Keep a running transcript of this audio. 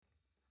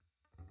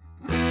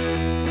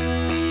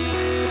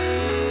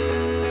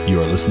You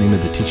are listening to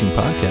the teaching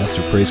podcast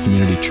of Praise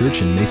Community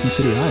Church in Mason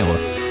City, Iowa.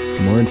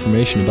 For more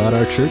information about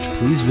our church,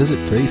 please visit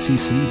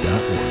praisecc.org.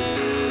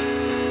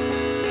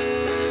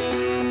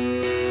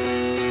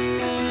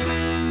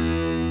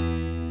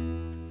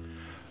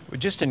 We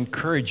just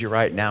encourage you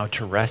right now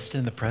to rest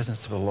in the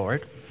presence of the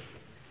Lord.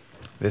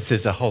 This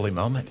is a holy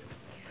moment.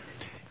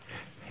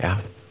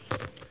 Yeah.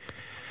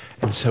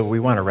 And so we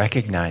want to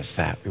recognize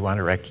that. We want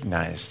to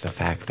recognize the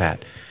fact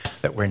that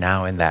we're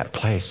now in that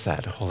place,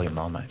 that holy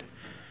moment,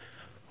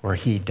 where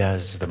He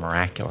does the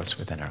miraculous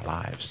within our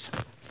lives.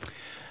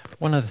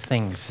 One of the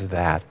things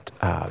that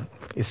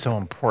is so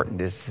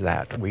important is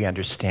that we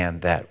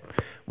understand that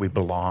we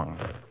belong,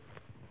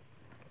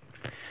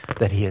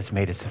 that He has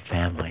made us a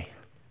family.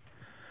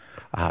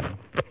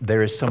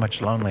 There is so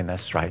much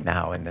loneliness right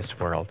now in this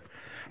world.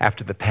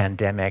 After the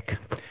pandemic,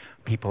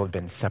 people have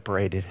been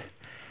separated.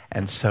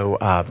 And so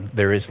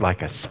there is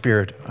like a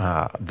spirit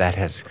that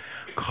has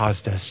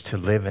caused us to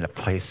live in a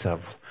place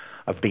of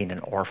being an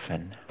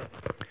orphan.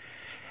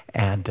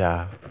 And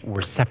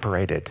we're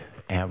separated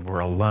and we're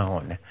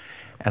alone.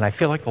 And I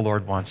feel like the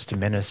Lord wants to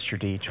minister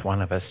to each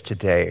one of us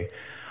today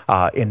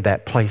in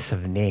that place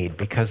of need,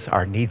 because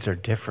our needs are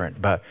different.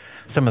 But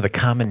some of the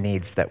common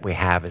needs that we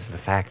have is the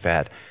fact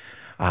that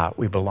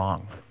we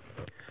belong,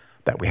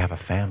 that we have a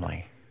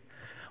family,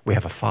 we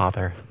have a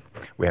Father,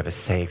 we have a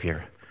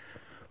Savior.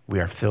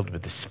 We are filled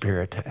with the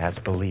Spirit as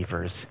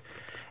believers,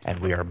 and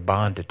we are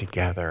bonded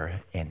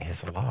together in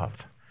His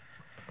love.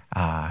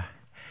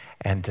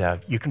 And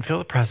you can feel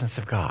the presence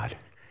of God.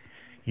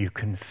 You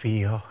can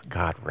feel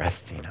God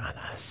resting on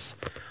us.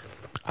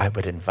 I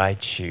would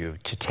invite you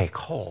to take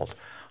hold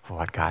of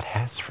what God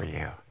has for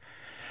you.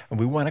 And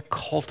we want to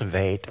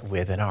cultivate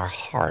within our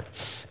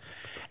hearts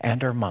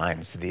and our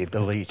minds the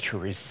ability to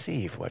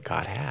receive what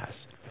God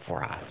has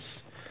for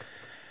us.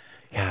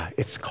 Yeah,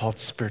 it's called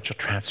spiritual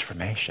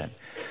transformation,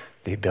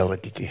 the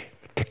ability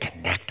to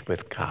connect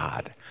with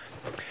God.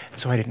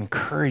 So I'd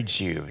encourage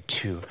you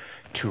to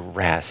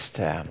rest.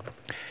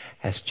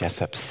 As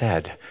Jessup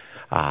said,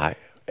 God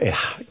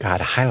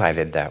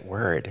highlighted that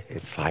word.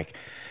 It's like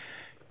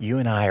you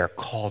and I are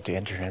called to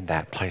enter into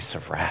that place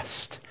of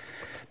rest.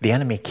 The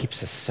enemy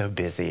keeps us so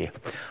busy.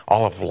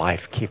 All of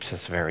life keeps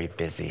us very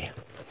busy.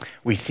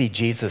 We see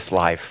Jesus'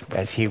 life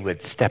as He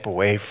would step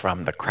away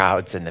from the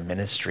crowds and the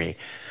ministry,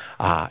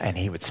 and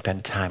He would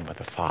spend time with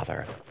the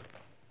Father.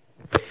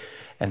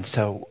 And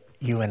so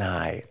you and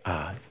I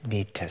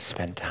need to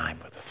spend time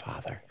with the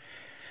Father.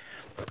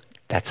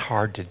 That's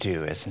hard to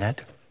do, isn't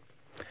it?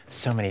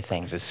 So many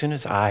things. As soon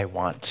as I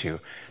want to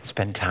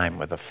spend time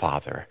with the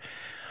Father,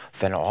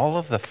 then all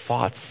of the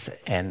thoughts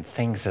and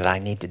things that I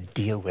need to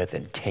deal with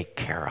and take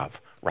care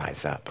of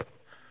rise up.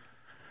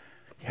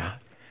 Yeah,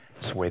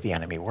 it's the way the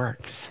enemy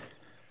works.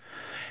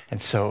 And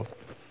so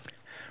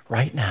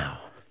right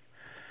now,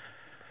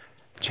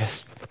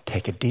 just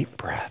take a deep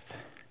breath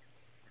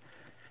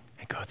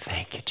and go,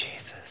 thank you,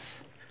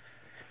 Jesus.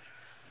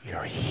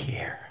 You're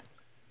here.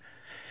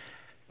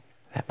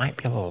 That might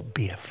be a little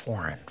bit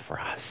foreign for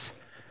us,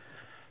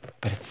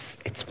 but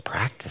it's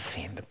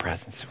practicing the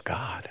presence of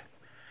God.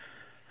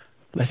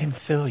 Let Him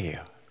fill you.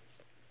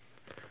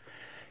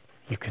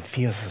 You can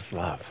feel His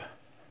love.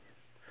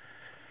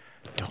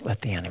 Don't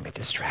let the enemy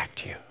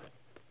distract you.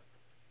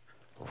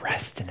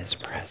 Rest in His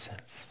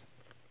presence.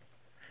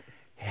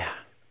 Yeah.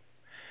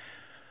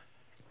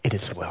 It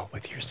is well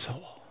with your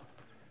soul.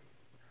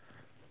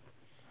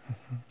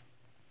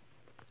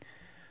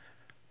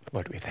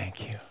 Lord, we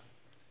thank you.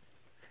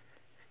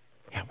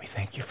 Yeah, we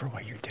thank you for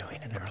what you're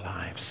doing in our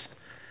lives.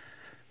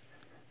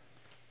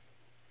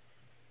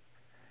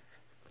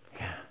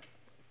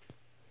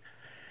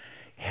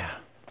 Yeah.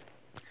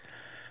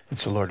 And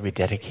so, Lord, we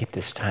dedicate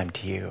this time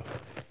to you.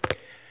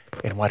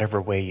 In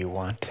whatever way you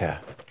want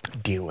to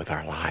deal with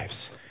our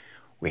lives,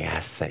 we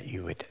ask that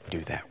you would do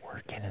that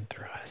work in and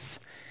through us.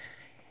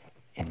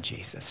 In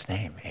Jesus'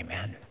 name,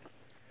 amen.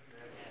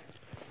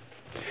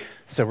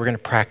 So we're going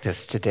to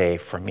practice today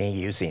for me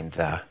using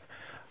the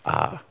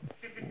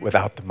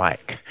without the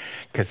mic,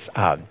 because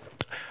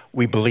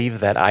we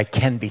believe that I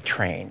can be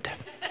trained.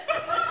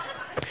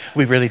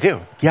 We really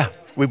do. Yeah,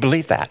 we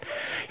believe that.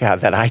 Yeah,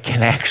 that I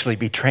can actually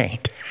be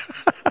trained.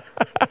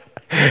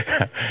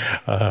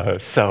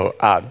 So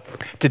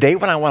today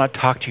what I want to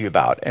talk to you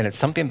about, and it's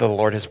something the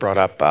Lord has brought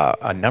up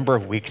a number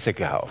of weeks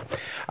ago,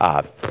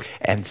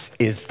 and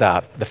is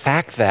the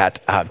fact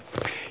that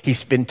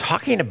He's been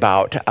talking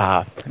about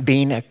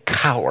being a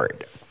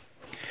coward.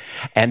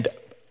 And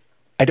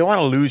I don't want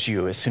to lose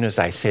you as soon as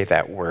I say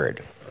that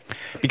word,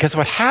 because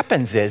what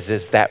happens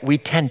is that we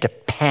tend to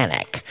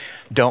panic,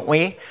 don't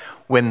we,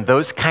 when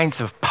those kinds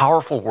of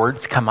powerful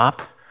words come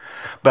up.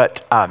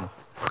 But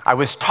I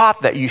was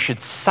taught that you should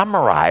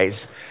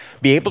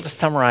be able to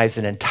summarize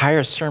an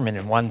entire sermon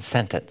in one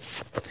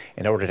sentence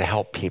in order to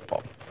help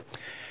people.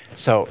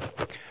 So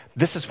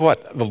this is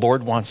what the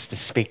Lord wants to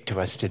speak to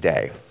us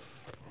today.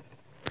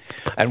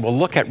 And we'll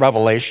look at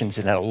Revelations,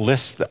 and it'll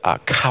list a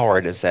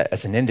coward as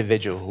an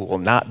individual who will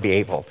not be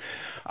able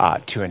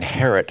to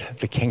inherit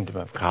the kingdom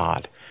of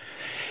God.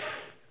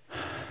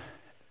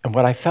 And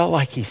what I felt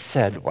like he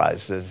said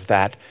is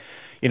that,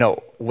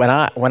 when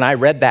I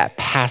read that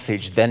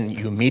passage, then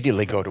you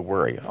immediately go to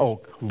worry.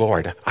 Oh,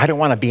 Lord, I don't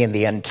want to be in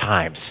the end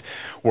times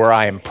where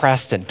I am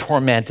pressed and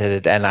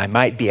tormented and I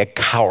might be a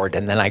coward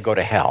and then I go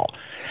to hell.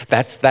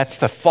 That's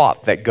the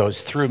thought that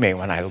goes through me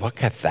when I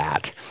look at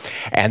that.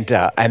 And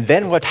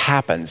then what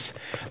happens?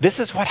 This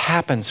is what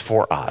happens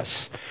for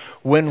us.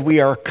 When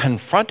we are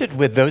confronted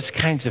with those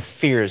kinds of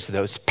fears,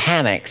 those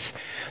panics,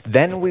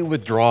 then we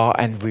withdraw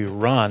and we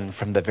run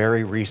from the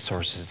very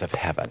resources of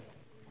heaven.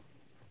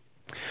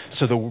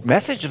 So the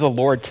message of the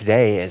Lord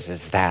today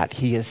is that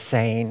he is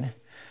saying,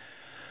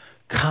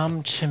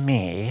 come to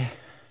me.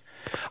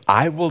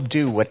 I will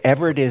do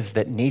whatever it is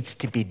that needs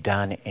to be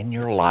done in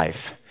your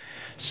life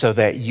so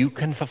that you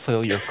can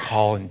fulfill your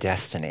call and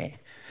destiny.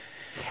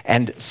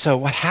 And so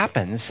what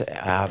happens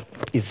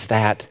is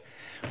that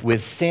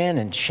with sin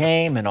and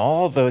shame and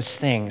all those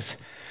things,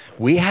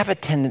 we have a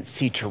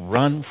tendency to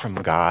run from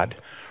God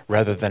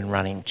rather than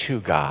running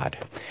to God.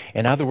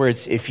 In other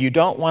words, if you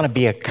don't want to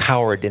be a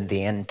coward in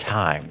the end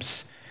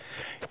times,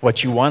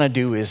 what you want to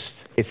do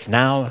is,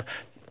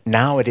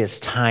 now it is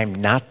time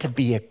not to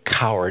be a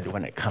coward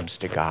when it comes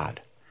to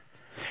God.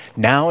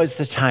 Now is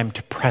the time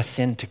to press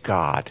into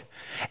God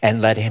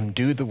and let him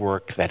do the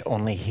work that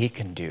only he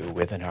can do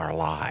within our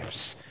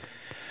lives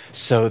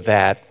so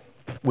that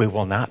we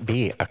will not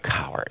be a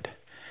coward.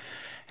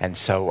 And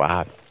so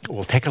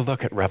we'll take a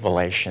look at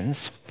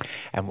Revelations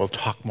and we'll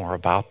talk more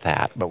about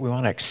that. But we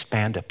want to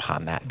expand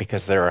upon that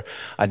because there are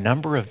a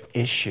number of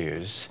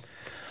issues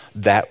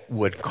that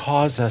would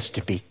cause us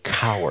to be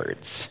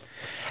cowards.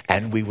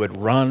 And we would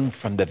run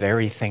from the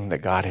very thing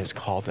that God has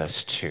called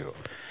us to.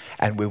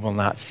 And we will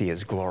not see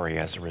his glory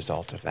as a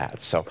result of that.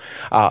 So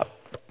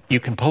you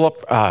can pull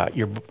up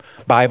your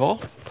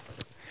Bible.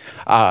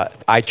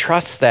 I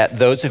trust that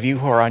those of you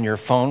who are on your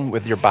phone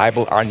with your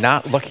Bible are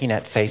not looking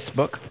at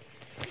Facebook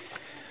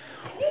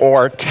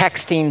or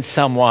texting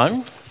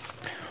someone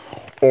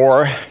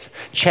or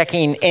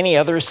checking any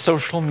other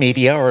social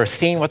media or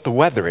seeing what the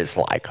weather is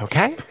like,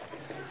 okay?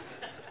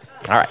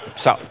 All right,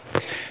 so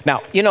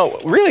now,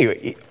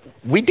 really,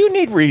 we do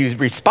need to be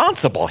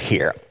responsible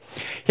here.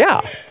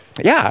 Yeah,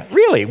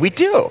 really, we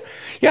do.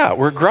 Yeah,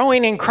 we're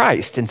growing in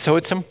Christ, and so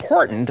it's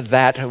important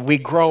that we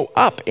grow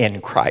up in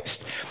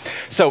Christ.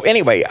 So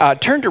anyway,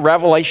 turn to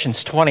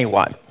Revelations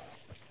 21.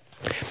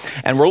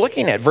 And we're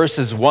looking at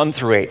verses 1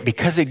 through 8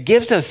 because it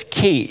gives us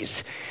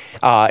keys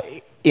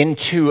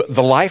into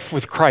the life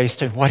with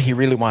Christ and what he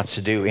really wants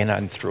to do in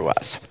and through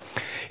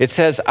us. It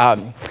says,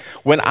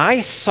 when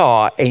I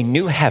saw a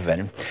new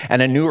heaven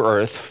and a new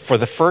earth, for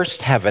the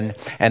first heaven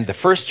and the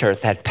first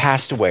earth had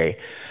passed away,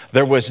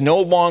 there was no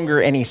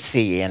longer any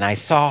sea, and I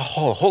saw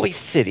a holy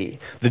city,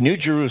 the New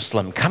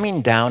Jerusalem,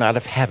 coming down out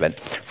of heaven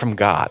from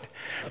God,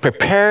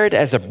 prepared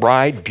as a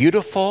bride,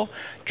 beautiful,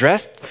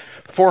 dressed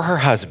for her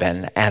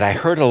husband. And I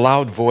heard a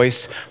loud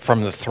voice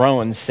from the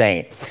throne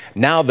saying,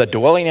 now the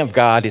dwelling of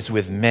God is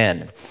with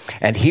men,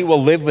 and he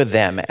will live with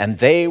them, and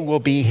they will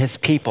be his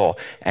people,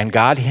 and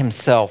God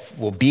himself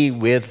will be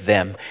with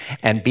them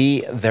and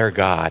be their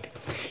God.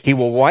 He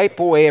will wipe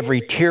away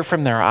every tear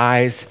from their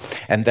eyes,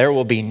 and there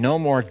will be no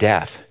more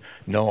death,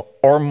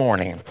 or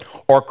mourning,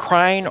 or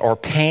crying, or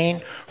pain,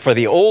 for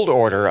the old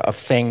order of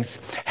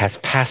things has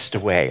passed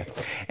away.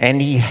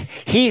 And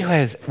he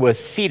who was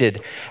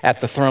seated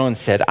at the throne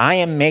said, I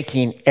am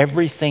making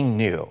everything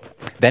new.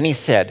 Then he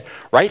said,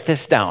 write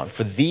this down,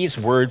 for these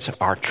words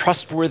are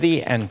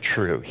trustworthy and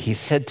true. He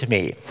said to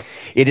me,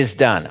 it is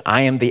done.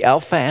 I am the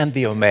Alpha and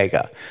the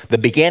Omega, the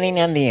beginning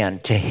and the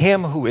end. To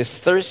him who is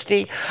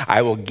thirsty,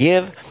 I will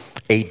give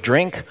a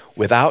drink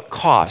without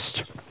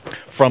cost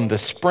from the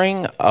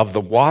spring of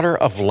the water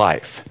of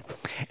life.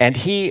 And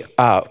he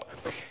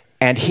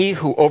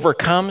who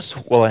overcomes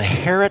will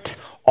inherit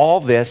all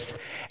this,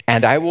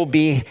 and I will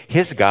be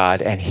his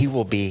God, and he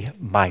will be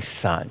my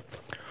son.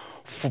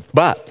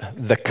 But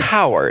the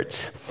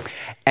cowards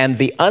and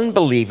the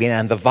unbelieving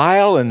and the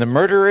vile and the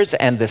murderers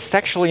and the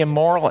sexually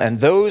immoral and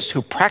those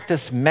who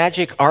practice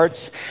magic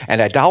arts and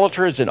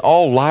idolaters and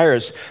all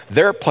liars,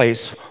 their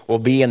place will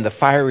be in the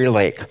fiery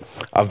lake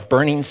of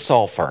burning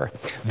sulfur.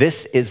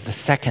 This is the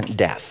second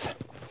death.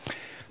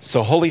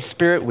 So Holy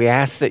Spirit, we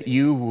ask that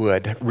you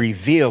would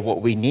reveal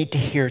what we need to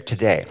hear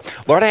today.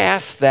 Lord, I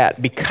ask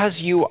that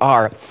because you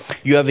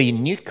have a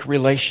unique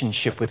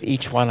relationship with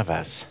each one of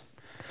us.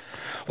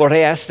 Lord, I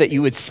ask that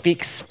you would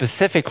speak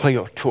specifically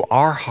to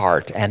our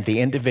heart and the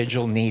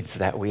individual needs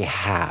that we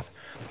have.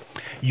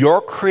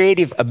 Your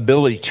creative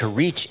ability to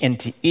reach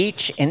into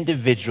each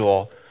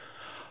individual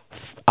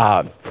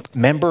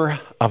member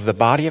of the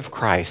body of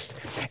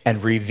Christ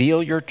and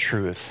reveal your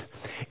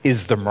truth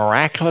is the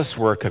miraculous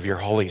work of your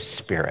Holy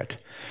Spirit.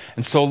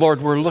 And so,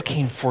 Lord, we're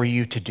looking for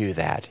you to do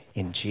that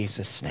in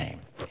Jesus' name.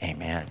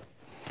 Amen.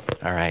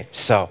 All right.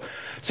 So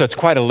it's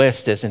quite a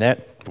list, isn't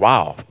it?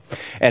 Wow.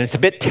 And it's a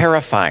bit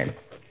terrifying.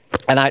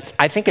 And I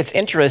think it's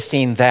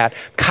interesting that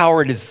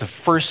coward is the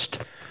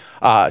first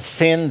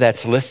sin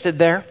that's listed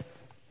there.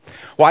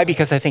 Why?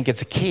 Because I think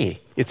it's a key.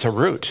 It's a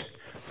root.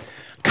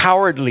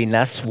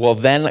 cowardliness will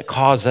then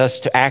cause us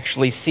to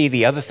actually see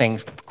the other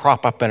things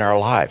crop up in our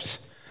lives.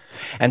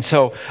 And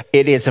so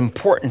it is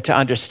important to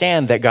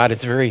understand that God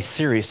is very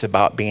serious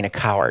about being a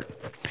coward.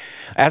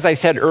 As I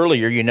said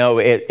earlier,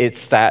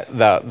 it's that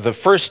the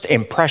first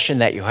impression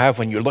that you have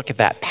when you look at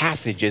that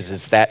passage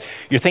is that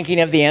you're thinking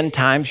of the end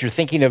times, you're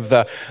thinking of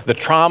the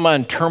trauma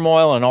and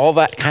turmoil and all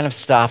that kind of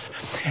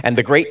stuff, and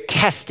the great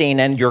testing,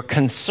 and you're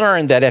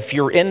concerned that if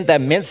you're in the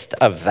midst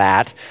of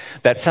that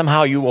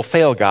somehow you will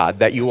fail God,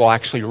 that you will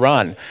actually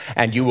run,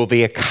 and you will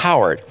be a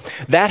coward.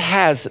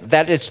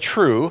 That is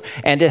true,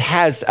 and it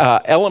has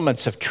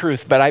elements of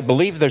truth, but I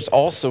believe there's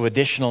also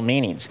additional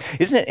meanings.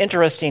 Isn't it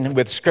interesting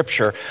with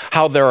Scripture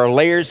how there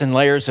are layers and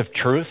layers of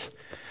truth?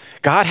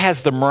 God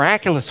has the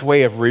miraculous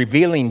way of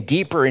revealing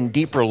deeper and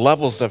deeper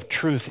levels of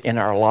truth in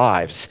our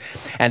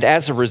lives. And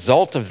as a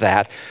result of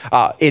that,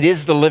 it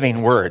is the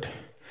living word.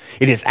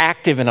 It is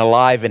active and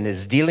alive and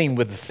is dealing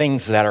with the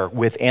things that are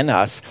within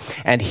us.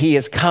 And he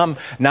has come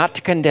not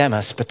to condemn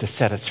us, but to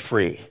set us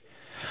free.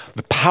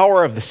 The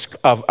power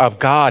of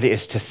God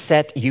is to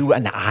set you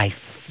and I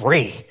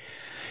free.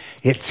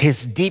 It's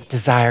his deep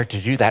desire to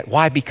do that.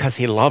 Why? Because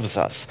he loves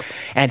us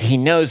and he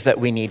knows that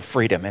we need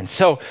freedom. And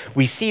so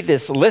we see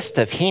this list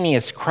of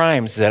heinous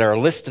crimes that are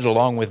listed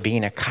along with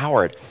being a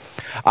coward.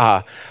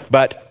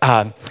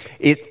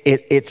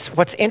 It's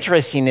what's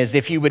interesting is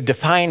if you would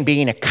define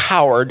being a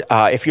coward,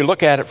 if you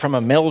look at it from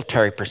a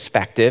military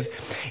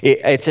perspective,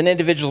 it's an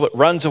individual that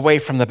runs away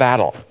from the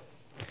battle.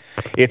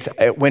 It's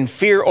when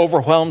fear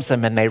overwhelms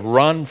them and they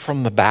run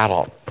from the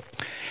battle.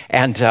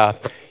 And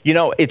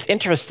it's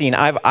interesting.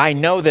 I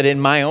know that in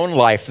my own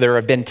life, there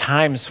have been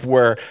times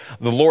where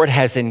the Lord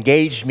has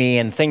engaged me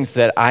in things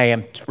that I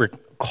am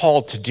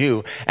called to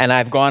do, and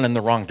I've gone in the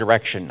wrong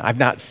direction. I've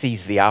not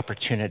seized the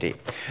opportunity.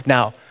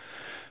 Now,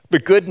 the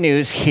good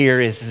news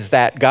here is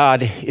that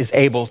God is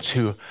able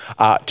to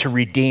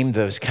redeem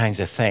those kinds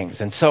of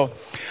things. And so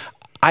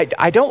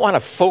I don't want to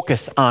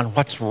focus on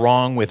what's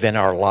wrong within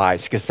our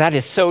lives, because that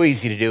is so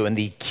easy to do. And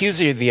the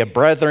accuser of the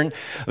brethren,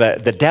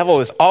 the devil,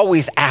 is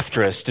always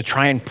after us to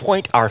try and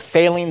point our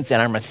failings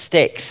and our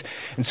mistakes.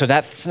 And so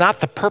that's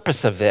not the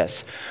purpose of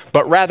this.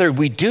 But rather,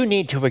 we do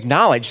need to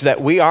acknowledge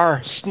that we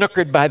are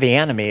snookered by the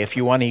enemy, if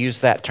you want to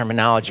use that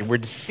terminology. We're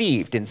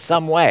deceived in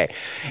some way,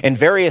 in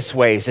various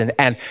ways.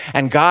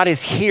 And God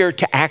is here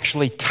to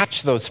actually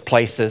touch those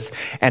places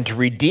and to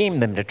redeem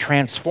them, to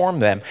transform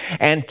them,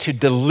 and to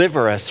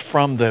deliver us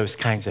from those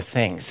kinds of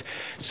things.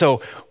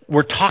 So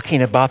we're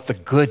talking about the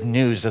good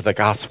news of the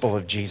gospel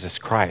of Jesus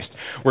Christ.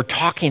 We're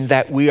talking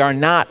that we are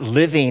not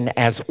living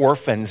as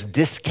orphans,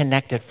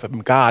 disconnected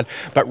from God,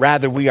 but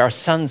rather we are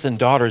sons and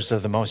daughters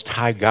of the Most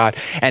High God,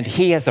 and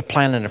he has a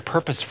plan and a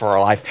purpose for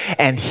our life,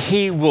 and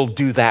he will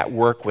do that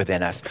work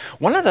within us.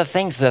 One of the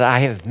things that I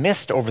have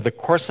missed over the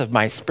course of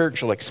my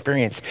spiritual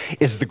experience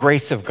is the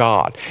grace of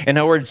God. In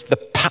other words, the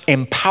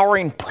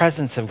empowering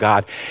presence of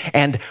God,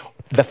 and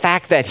the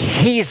fact that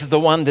he's the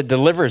one that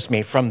delivers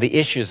me from the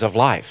issues of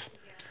life.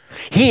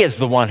 He is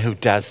the one who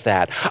does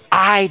that.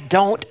 I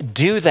don't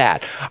do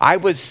that. I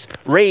was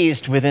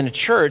raised within a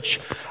church,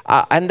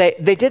 and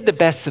they did the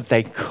best that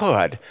they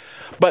could.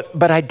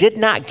 But I did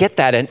not get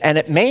that. And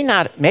it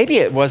maybe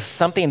it was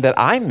something that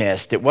I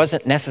missed. It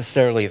wasn't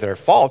necessarily their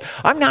fault.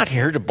 I'm not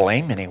here to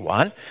blame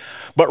anyone,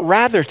 but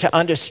rather to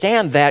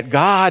understand that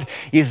God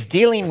is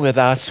dealing with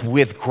us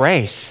with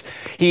grace.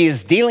 He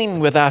is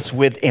dealing with us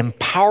with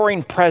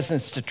empowering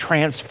presence to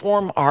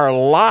transform our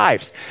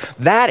lives.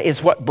 That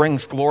is what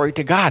brings glory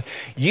to God.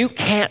 You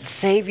can't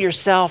save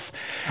yourself.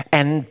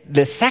 And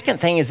the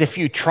second thing is, if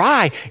you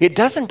try, it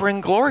doesn't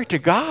bring glory to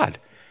God.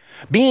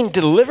 Being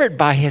delivered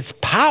by his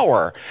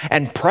power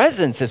and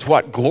presence is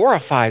what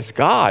glorifies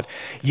God.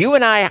 You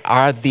and I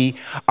are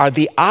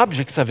the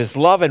objects of his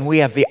love, and we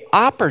have the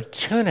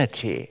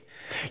opportunity.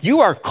 You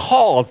are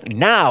called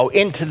now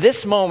into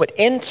this moment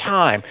in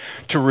time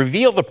to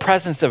reveal the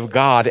presence of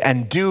God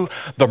and do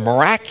the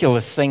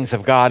miraculous things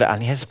of God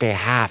on his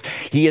behalf.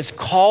 He has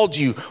called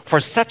you for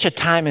such a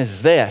time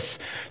as this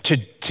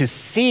to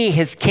see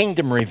his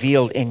kingdom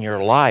revealed in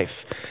your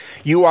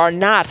life. You are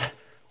not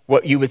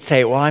what you would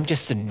say, well, I'm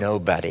just a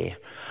nobody.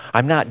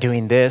 I'm not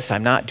doing this,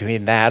 I'm not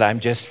doing that, I'm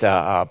just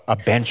a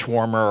bench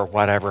warmer or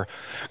whatever.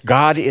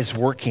 God is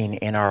working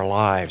in our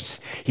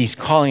lives. He's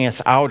calling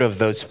us out of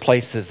those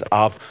places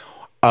of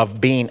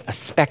being a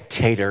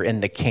spectator in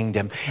the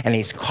kingdom, and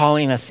he's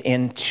calling us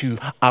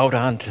out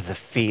onto the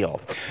field.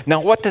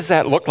 Now, what does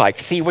that look like?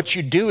 See, what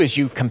you do is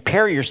you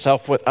compare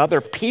yourself with other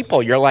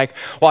people. You're like,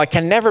 well, I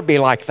can never be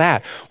like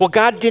that. Well,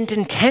 God didn't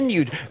intend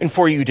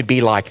for you to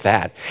be like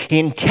that. He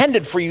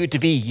intended for you to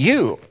be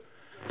you.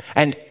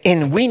 And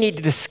we need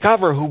to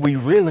discover who we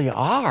really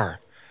are.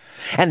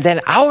 And then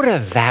out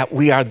of that,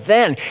 we are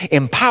then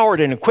empowered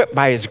and equipped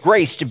by his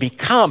grace to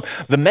become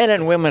the men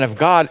and women of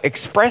God,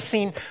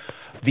 expressing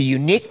the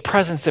unique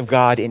presence of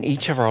God in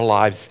each of our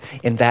lives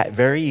in that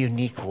very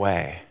unique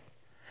way.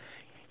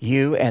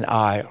 You and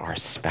I are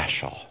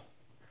special.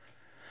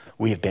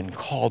 We have been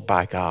called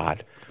by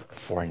God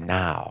for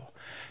now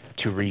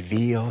to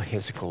reveal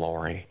his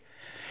glory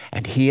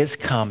And he has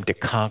come to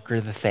conquer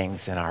the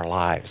things in our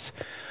lives.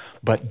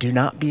 But do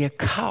not be a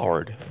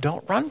coward.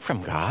 Don't run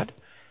from God.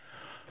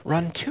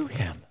 Run to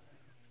him.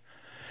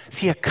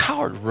 See, a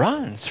coward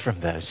runs from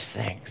those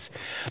things.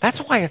 That's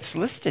why it's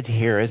listed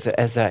here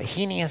as a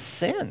heinous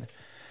sin.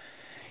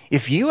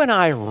 If you and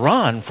I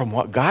run from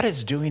what God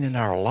is doing in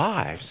our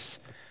lives,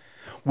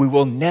 we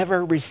will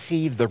never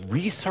receive the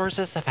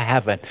resources of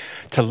heaven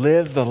to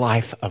live the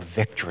life of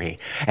victory.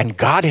 And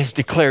God has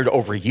declared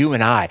over you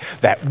and I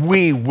that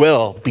we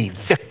will be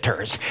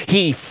victors.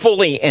 He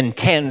fully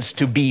intends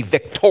to be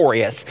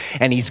victorious,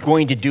 and he's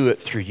going to do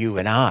it through you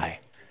and I.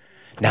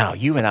 Now,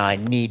 you and I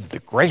need the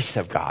grace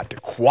of God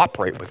to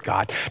cooperate with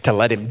God, to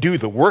let him do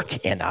the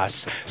work in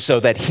us so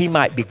that he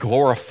might be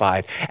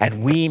glorified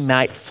and we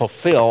might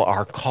fulfill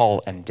our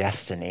call and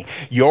destiny.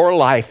 Your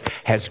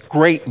life has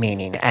great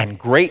meaning and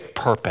great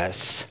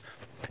purpose,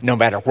 no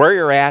matter where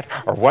you're at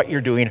or what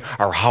you're doing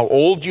or how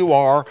old you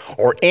are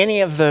or any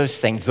of those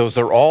things. Those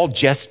are all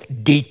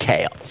just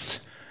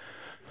details.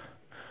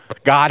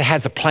 God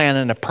has a plan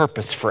and a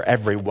purpose for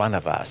every one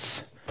of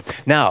us.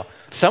 Now,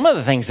 some of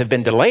the things have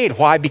been delayed.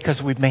 Why?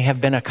 Because we may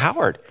have been a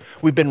coward.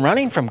 We've been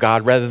running from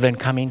God rather than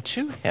coming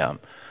to him.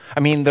 I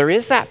mean, there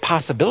is that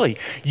possibility.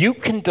 You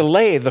can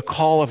delay the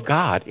call of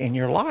God in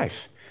your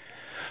life.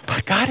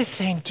 But God is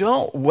saying,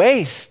 don't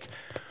waste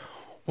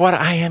what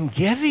I am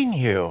giving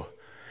you.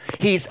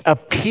 He's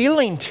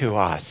appealing to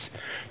us.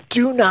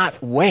 Do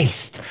not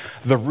waste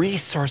the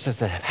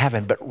resources of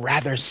heaven, but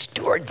rather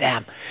steward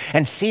them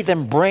and see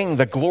them bring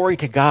the glory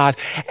to God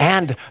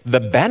and the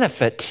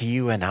benefit to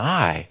you and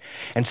I.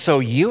 And so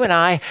you and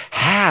I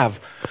have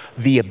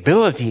the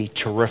ability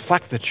to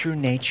reflect the true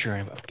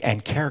nature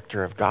and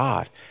character of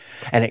God.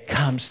 And it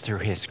comes through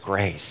his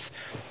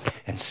grace.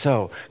 And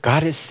so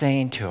God is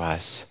saying to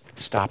us,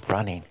 stop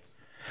running,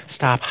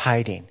 stop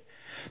hiding.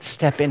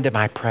 Step into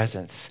my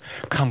presence.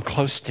 Come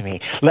close to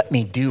me. Let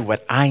me do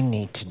what I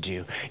need to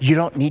do. You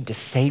don't need to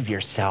save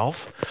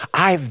yourself.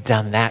 I've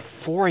done that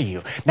for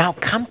you. Now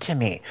come to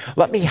me.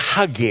 Let me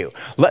hug you.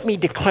 Let me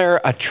declare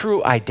a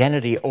true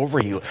identity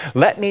over you.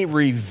 Let me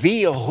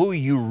reveal who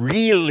you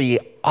really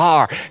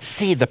are.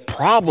 See, the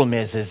problem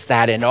is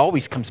that it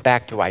always comes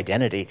back to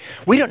identity.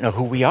 We don't know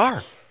who we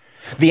are.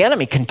 The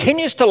enemy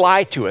continues to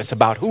lie to us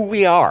about who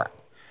we are.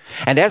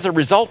 And as a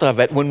result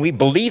of it, when we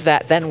believe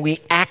that, then we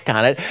act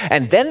on it.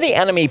 And then the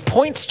enemy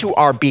points to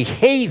our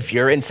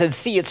behavior and says,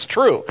 see, it's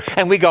true.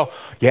 And we go,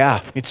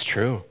 yeah, it's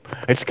true.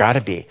 It's got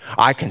to be.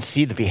 I can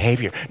see the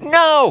behavior.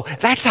 No,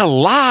 that's a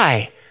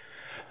lie.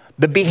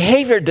 The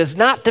behavior does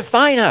not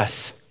define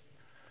us.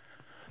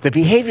 The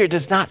behavior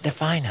does not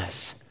define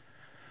us.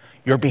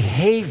 Your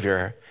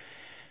behavior,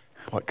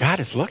 what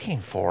God is looking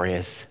for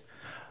is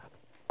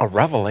a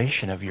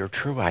revelation of your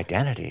true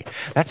identity.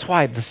 That's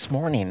why this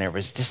morning there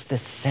was just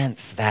this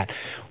sense that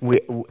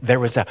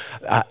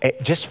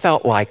it just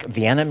felt like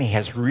the enemy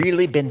has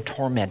really been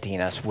tormenting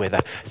us with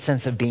a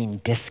sense of being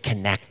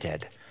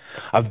disconnected,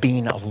 of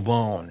being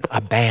alone,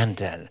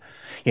 abandoned,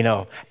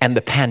 and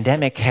the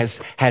pandemic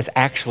has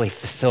actually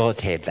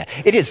facilitated that.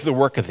 It is the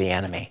work of the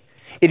enemy.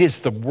 It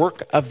is the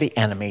work of the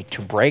enemy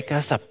to break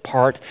us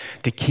apart,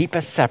 to keep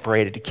us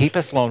separated, to keep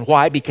us alone.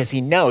 Why? Because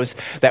he knows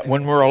that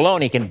when we're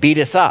alone, he can beat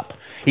us up.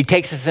 He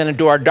takes us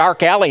into our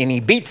dark alley and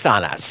he beats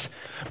on us.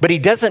 But he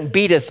doesn't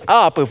beat us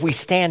up if we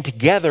stand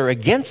together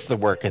against the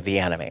work of the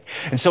enemy.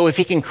 And so if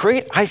he can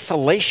create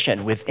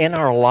isolation within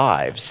our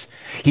lives,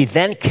 he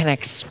then can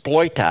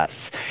exploit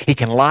us. He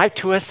can lie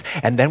to us,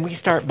 and then we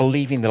start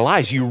believing the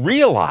lies. You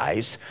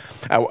realize,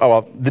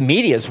 the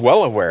media is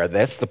well aware of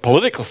this. The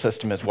political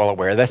system is well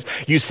aware of this.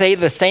 You say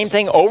the same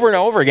thing over and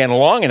over again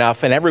long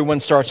enough, and everyone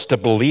starts to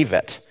believe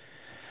it.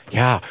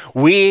 Yeah,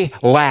 we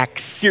lack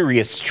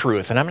serious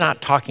truth. And I'm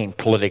not talking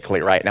politically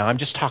right now. I'm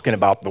just talking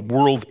about the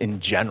world in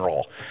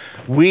general.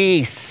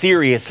 We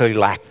seriously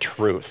lack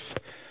truth.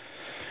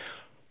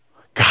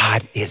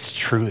 God is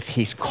truth.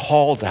 He's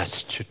called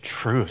us to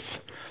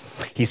truth.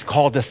 He's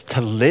called us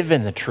to live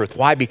in the truth.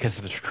 Why? Because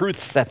the truth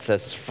sets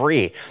us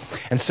free.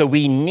 And so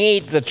we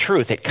need the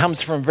truth. It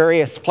comes from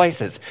various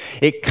places.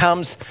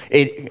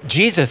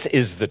 Jesus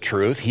is the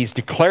truth. He's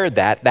declared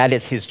that. That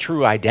is his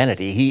true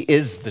identity. He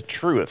is the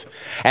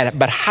truth.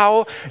 But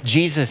how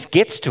Jesus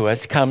gets to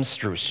us comes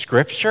through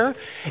Scripture.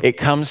 It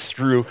comes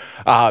through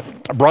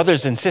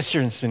brothers and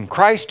sisters in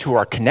Christ who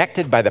are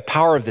connected by the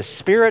power of the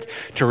Spirit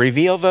to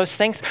reveal those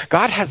things.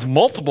 God has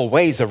multiple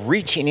ways of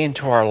reaching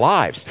into our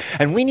lives,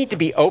 and we need to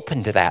be open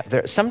to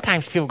that.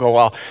 Sometimes people go,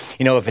 well,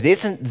 if it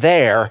isn't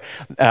there,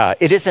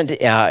 it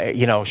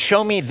isn't,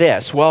 show me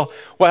this. Well,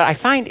 what I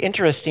find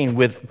interesting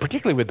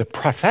particularly with the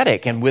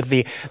prophetic and with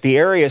the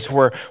areas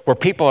where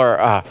people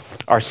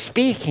are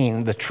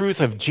speaking the truth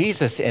of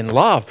Jesus in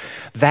love,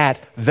 that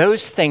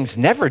those things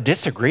never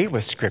disagree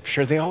with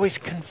Scripture. They always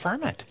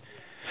confirm it.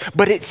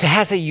 But it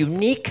has a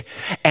unique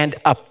and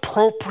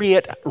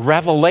appropriate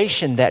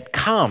revelation that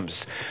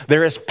comes.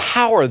 There is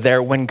power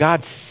there when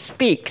God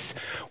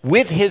speaks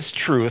with his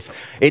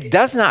truth. It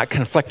does not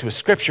conflict with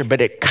Scripture,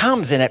 but it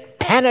comes and it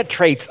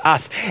penetrates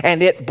us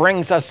and it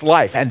brings us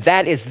life. And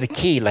that is the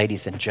key,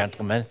 ladies and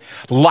gentlemen,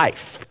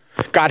 life.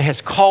 God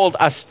has called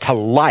us to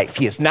life.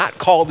 He has not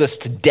called us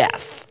to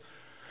death.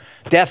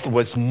 Death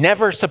was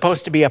never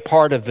supposed to be a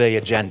part of the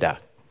agenda.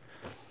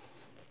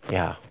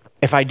 Yeah.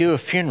 If I do a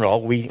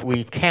funeral,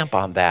 we camp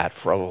on that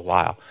for a little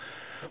while.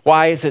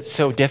 Why is it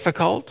so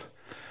difficult?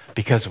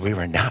 Because we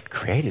were not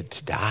created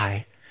to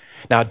die.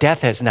 Now,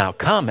 death has now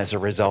come as a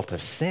result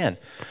of sin,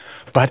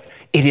 but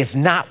it is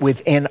not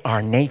within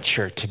our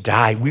nature to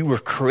die. We were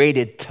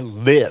created to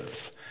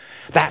live.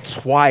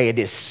 That's why it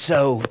is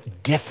so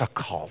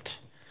difficult.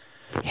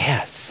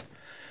 Yes,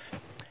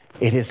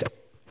 it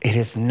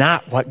is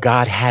not what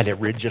God had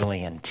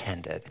originally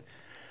intended.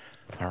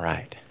 All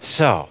right,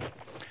 so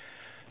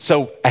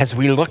as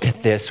we look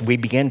at this, we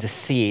begin to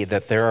see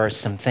that there are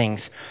some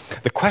things.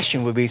 The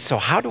question would be, so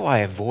how do I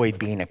avoid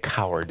being a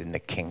coward in the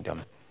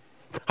kingdom?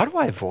 How do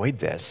I avoid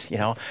this?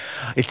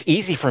 It's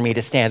easy for me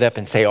to stand up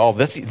and say, oh,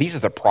 these are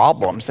the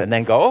problems, and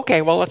then go,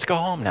 okay, well, let's go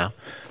home now.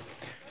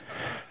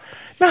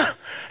 No,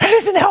 that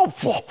isn't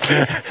helpful.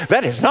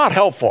 That is not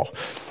helpful.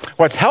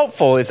 What's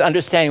helpful is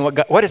understanding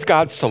what is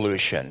God's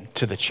solution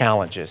to the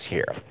challenges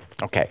here.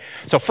 Okay,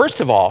 so first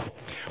of all,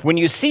 when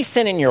you see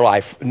sin in your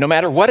life, no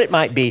matter what it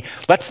might be,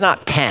 let's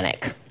not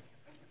panic.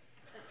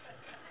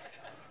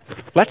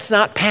 Let's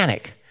not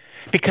panic,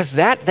 because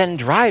that then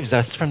drives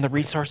us from the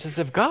resources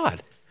of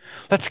God.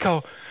 Let's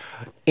go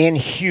in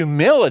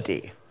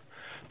humility,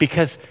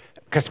 because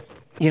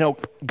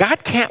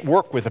God can't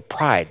work with a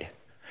pride.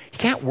 He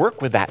can't work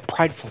with that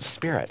prideful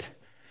spirit,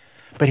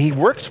 but he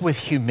works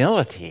with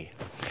humility.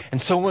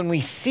 And so when we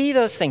see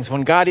those things,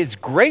 when God is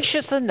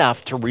gracious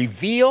enough to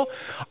reveal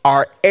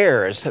our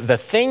errors, the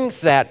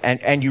things that,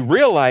 and you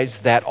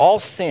realize that all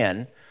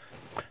sin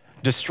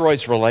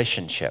destroys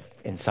relationship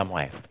in some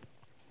way.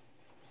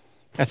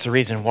 That's the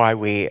reason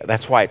why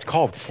that's why it's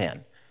called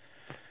sin.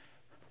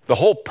 The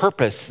whole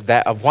purpose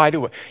of why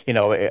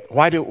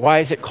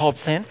is it called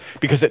sin?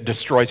 Because it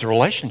destroys a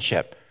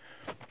relationship.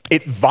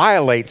 It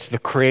violates the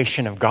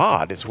creation of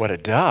God is what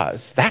it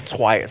does. That's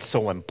why it's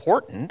so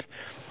important,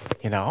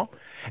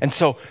 And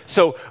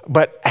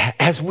but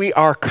as we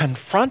are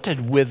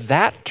confronted with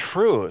that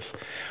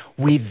truth,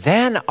 we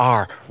then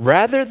are,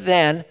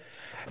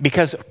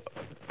 because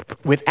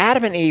with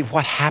Adam and Eve,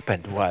 what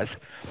happened was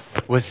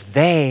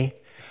they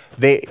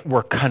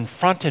were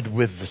confronted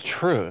with the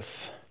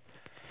truth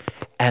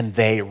and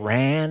they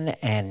ran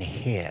and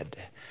hid.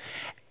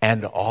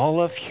 And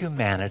all of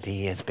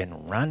humanity has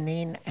been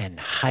running and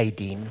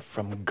hiding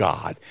from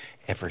God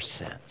ever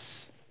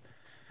since.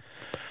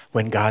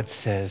 When God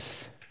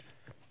says,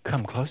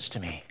 come close to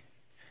me.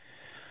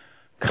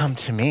 Come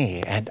to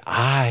me and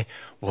I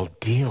will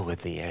deal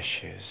with the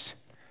issues.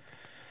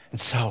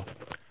 And so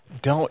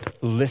don't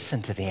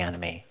listen to the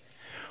enemy.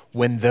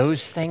 When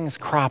those things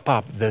crop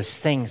up, those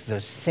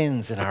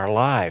sins in our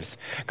lives,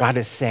 God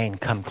is saying,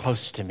 come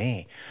close to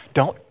me.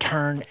 Don't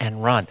turn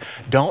and run.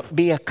 Don't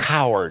be a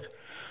coward.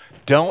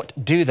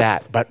 Don't do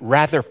that, but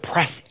rather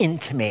press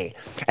into me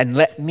and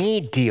let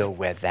me deal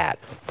with that.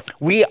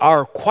 We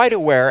are quite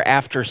aware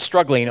after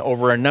struggling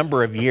over a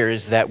number of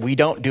years that we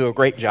don't do a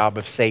great job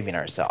of saving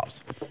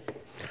ourselves.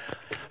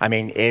 I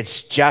mean,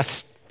 it's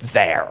just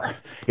there.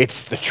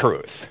 It's the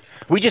truth.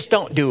 We just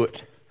don't do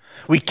it.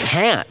 We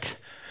can't.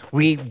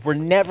 We were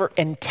never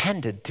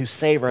intended to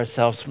save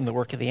ourselves from the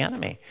work of the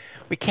enemy.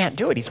 We can't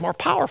do it. He's more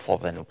powerful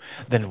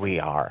than we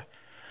are.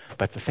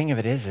 But the thing of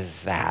it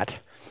is that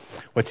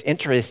what's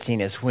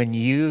interesting is when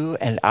you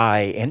and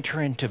I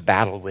enter into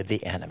battle with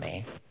the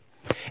enemy,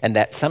 and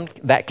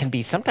that can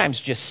be sometimes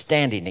just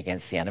standing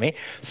against the enemy,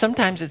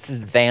 sometimes it's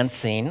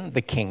advancing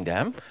the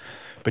kingdom,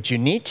 but you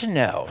need to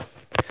know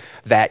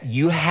that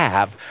you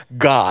have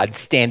God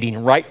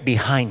standing right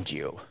behind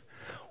you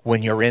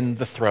when you're in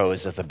the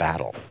throes of the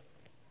battle.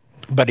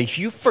 But if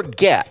you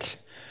forget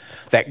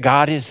that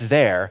God is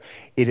there,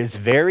 it is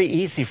very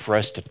easy for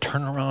us to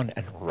turn around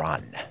and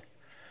run.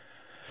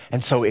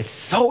 And so it's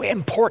so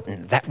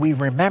important that we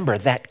remember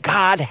that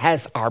God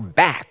has our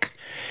back.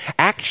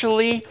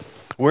 Actually,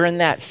 we're in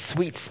that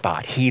sweet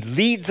spot. He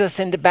leads us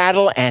into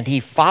battle and he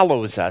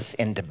follows us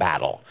into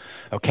battle.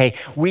 Okay?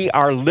 We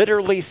are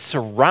literally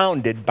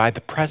surrounded by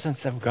the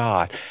presence of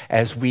God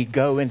as we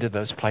go into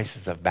those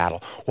places of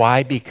battle.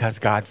 Why? Because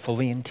God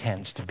fully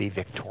intends to be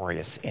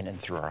victorious in and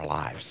through our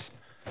lives.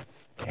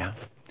 Yeah?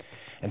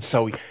 And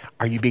so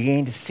are you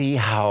beginning to see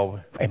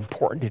how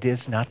important it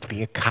is not to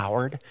be a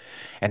coward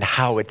and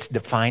how it's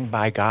defined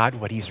by God,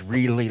 what he's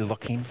really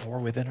looking for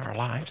within our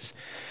lives?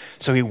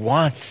 So he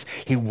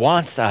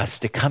wants us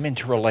to come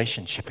into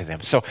relationship with him.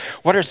 So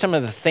what are some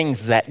of the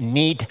things that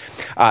need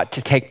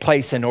to take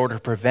place in order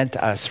to prevent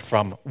us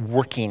from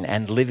working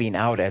and living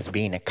out as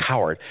being a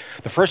coward?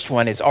 The first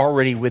one is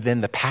already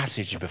within the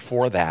passage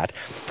before that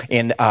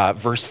in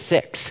verse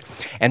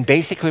 6. And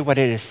basically what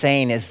it is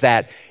saying is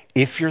that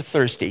if you're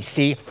thirsty.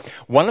 See,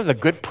 one of the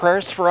good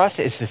prayers for us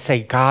is to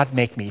say, God,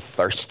 make me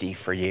thirsty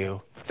for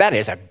you. That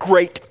is a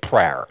great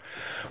prayer.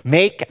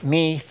 Make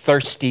me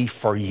thirsty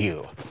for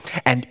you.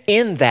 And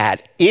in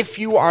that, if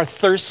you are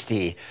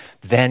thirsty,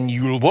 then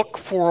you look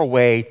for a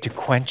way to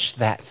quench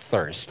that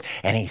thirst.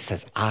 And he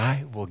says,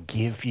 I will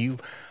give you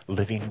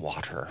living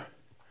water.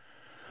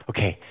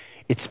 Okay,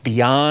 it's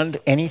beyond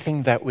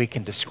anything that we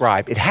can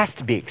describe. It has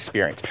to be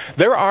experienced.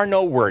 There are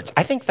no words.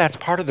 I think that's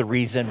part of the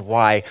reason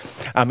why,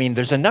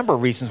 there's a number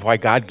of reasons why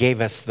God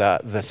gave us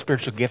the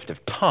spiritual gift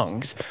of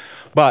tongues.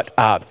 But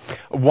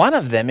one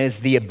of them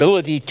is the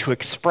ability to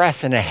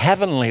express in a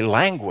heavenly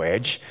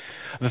language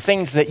the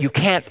things that you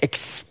can't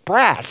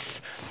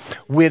express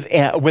with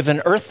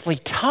an earthly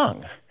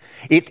tongue.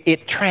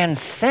 It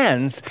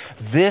transcends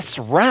this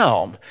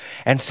realm.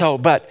 And so,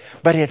 but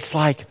it's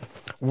like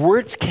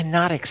words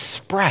cannot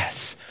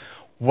express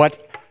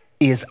what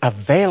is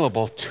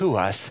available to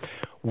us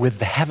with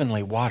the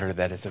heavenly water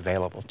that is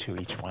available to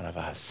each one of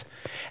us.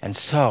 And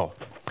so,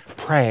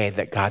 pray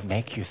that God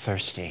make you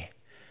thirsty.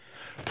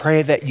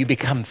 Pray that you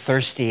become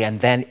thirsty, and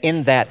then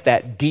in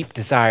that deep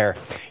desire,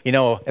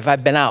 if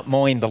I've been out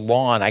mowing the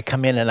lawn, I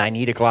come in and I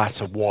need a glass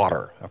of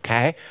water,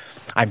 okay?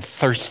 I'm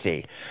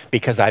thirsty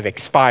because I've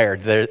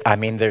expired.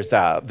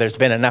 There's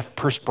been enough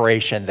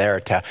perspiration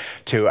there to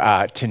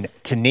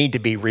need to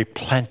be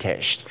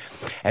replenished.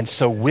 And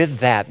so with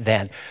that,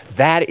 then,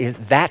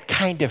 that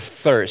kind of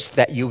thirst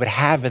that you would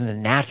have in the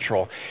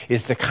natural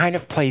is the kind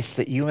of place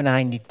that you and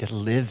I need to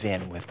live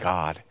in with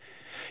God,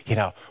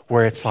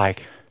 where it's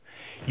like,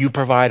 you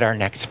provide our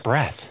next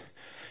breath.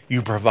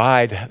 You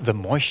provide the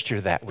moisture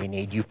that we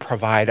need. You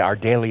provide our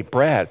daily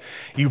bread.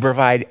 You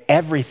provide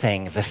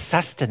everything. The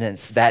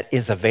sustenance that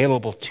is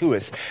available to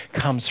us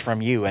comes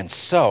from you. And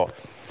so,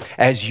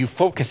 as you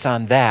focus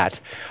on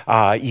that,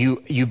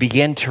 you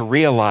begin to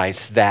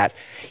realize that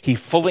he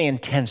fully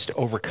intends to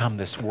overcome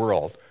this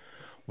world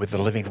with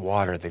the living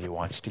water that he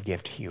wants to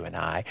give to you and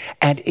I.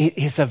 And it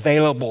is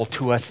available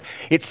to us.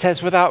 It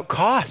says without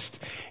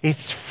cost.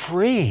 It's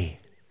free.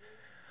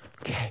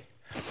 Okay.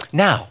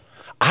 Now,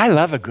 I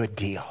love a good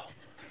deal.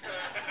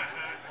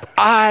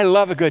 I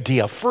love a good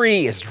deal.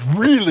 Free is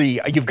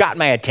really, you've got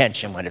my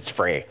attention when it's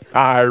free.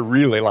 I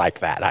really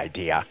like that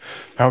idea,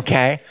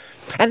 okay?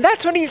 And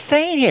that's what he's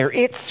saying here.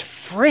 It's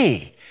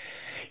free.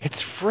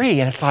 It's free.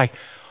 And it's like,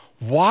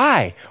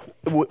 why?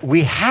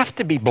 We have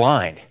to be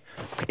blind.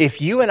 If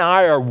you and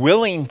I are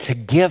willing to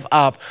give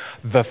up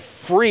the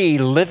free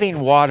living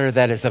water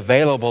that is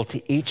available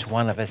to each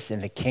one of us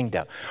in the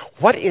kingdom,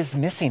 what is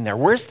missing there?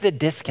 Where's the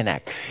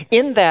disconnect?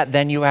 In that,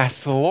 then you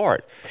ask the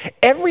Lord.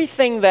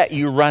 Everything that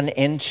you run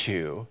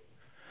into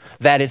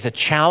that is a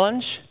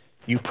challenge,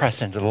 you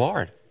press into the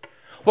Lord.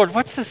 Lord,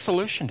 what's the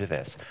solution to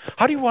this?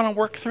 How do you want to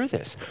work through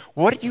this?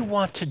 What do you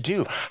want to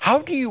do? How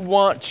do you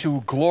want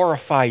to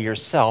glorify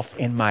yourself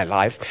in my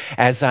life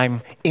as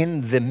I'm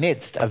in the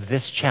midst of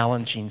this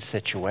challenging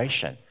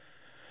situation?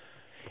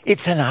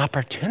 It's an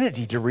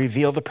opportunity to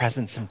reveal the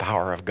presence and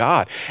power of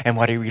God and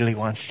what he really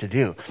wants to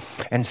do.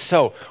 And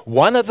so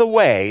one of the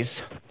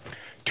ways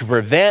to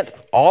prevent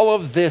all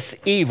of this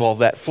evil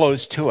that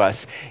flows to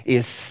us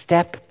is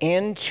step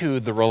into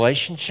the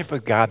relationship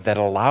with God that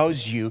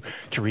allows you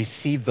to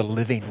receive the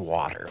living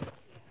water.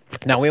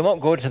 Now, we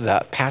won't go to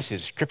the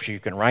passage of scripture.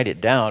 You can write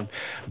it down.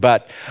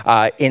 But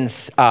in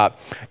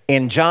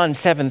John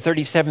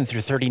 7:37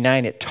 through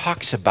 39,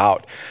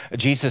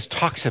 Jesus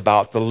talks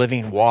about the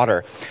living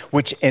water,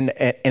 which in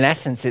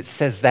essence, it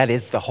says that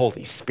is the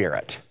Holy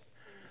Spirit.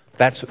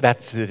 That's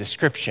the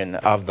description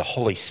of the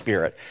Holy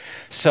Spirit.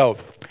 So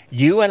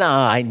you and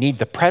I need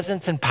the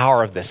presence and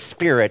power of the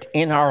Spirit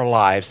in our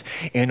lives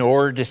in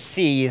order to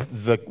see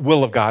the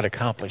will of God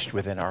accomplished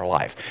within our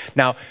life.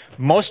 Now,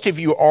 most of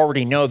you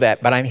already know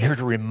that, but I'm here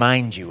to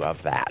remind you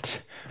of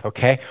that.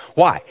 Okay?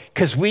 Why?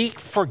 Because we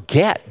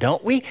forget,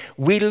 don't we?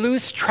 We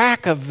lose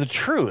track of the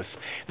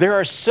truth. There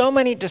are so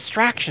many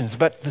distractions,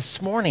 but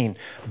this morning,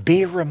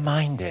 be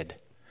reminded.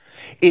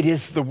 It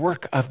is the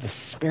work of the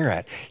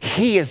Spirit.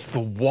 He is the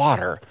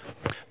water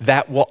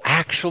that will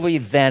actually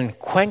then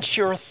quench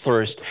your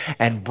thirst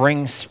and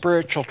bring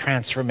spiritual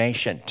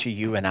transformation to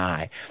you and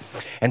I.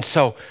 And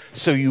so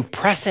you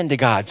press into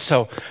God.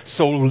 So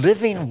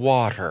living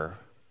water,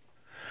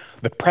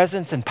 the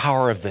presence and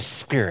power of the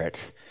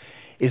Spirit,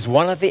 is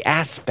one of the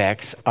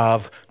aspects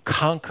of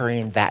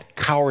conquering that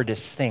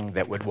cowardice thing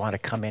that would want to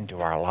come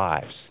into our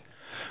lives.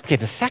 Okay,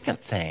 the second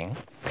thing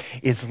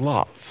is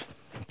love,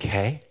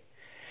 okay?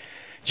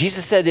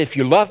 Jesus said, if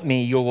you love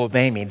me, you'll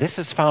obey me. This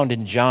is found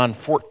in John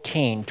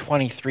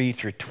 14:23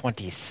 through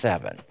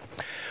 27.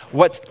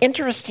 What's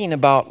interesting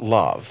about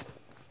love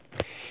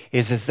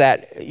is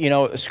that,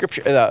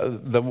 Scripture,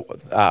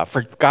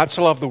 for God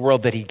so loved the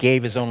world that he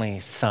gave his only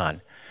Son,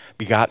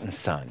 begotten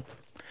Son,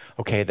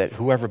 okay, that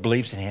whoever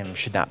believes in him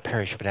should not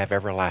perish but have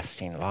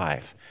everlasting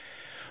life.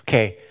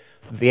 Okay,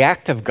 the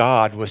act of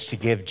God was to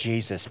give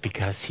Jesus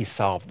because he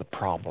solved the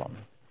problem,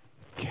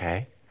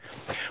 okay?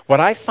 What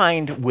I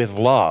find with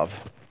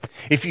love,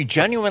 if you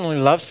genuinely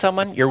love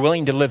someone, you're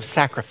willing to live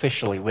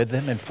sacrificially with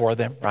them and for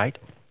them, right?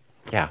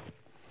 Yeah.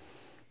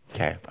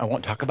 Okay, I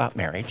won't talk about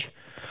marriage,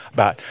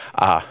 but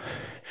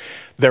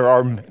there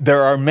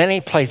are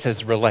many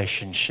places,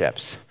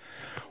 relationships,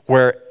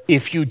 where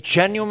if you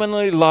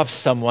genuinely love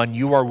someone,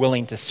 you are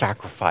willing to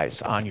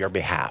sacrifice on your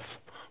behalf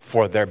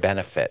for their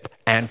benefit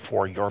and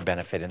for your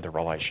benefit in the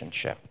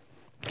relationship.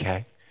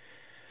 Okay?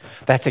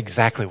 That's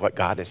exactly what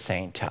God is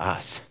saying to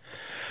us.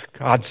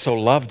 God so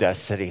loved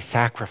us that he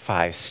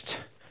sacrificed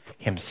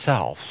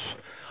himself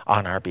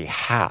on our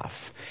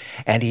behalf.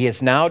 And he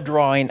is now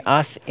drawing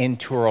us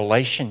into a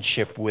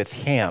relationship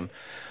with him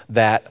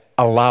that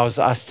allows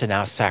us to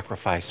now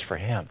sacrifice for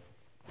him.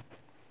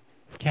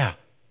 Yeah.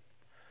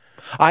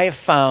 I have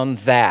found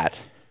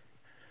that,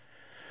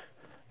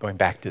 going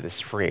back to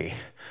this free,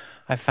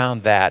 I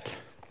found that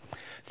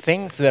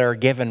things that are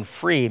given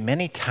free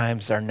many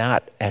times are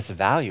not as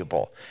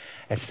valuable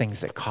as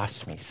things that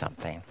cost me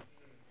something.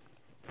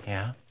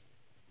 Yeah?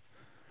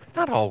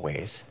 Not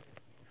always.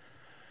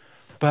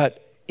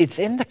 But it's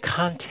in that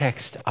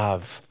context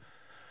of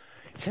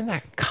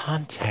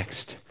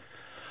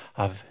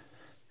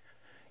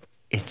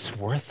it's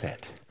worth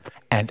it.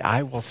 And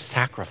I will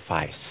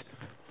sacrifice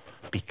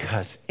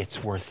because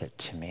it's worth it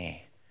to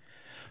me.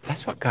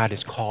 That's what God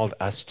has called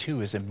us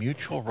to, is a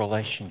mutual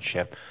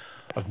relationship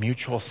of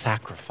mutual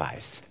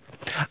sacrifice.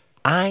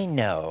 I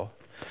know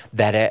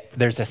that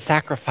there's a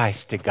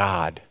sacrifice to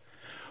God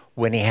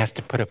when he has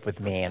to put up with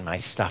me and my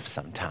stuff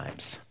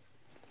sometimes.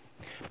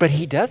 But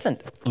he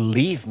doesn't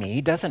leave me.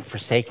 He doesn't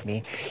forsake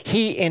me.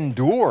 He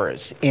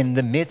endures in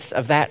the midst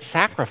of that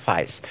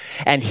sacrifice.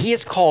 And he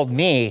has called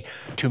me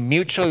to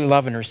mutually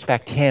love and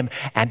respect him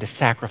and to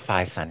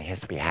sacrifice on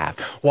his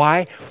behalf.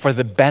 Why? For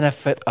the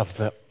benefit of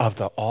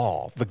the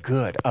all, the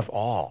good of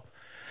all.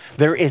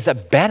 There is a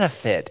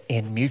benefit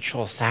in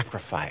mutual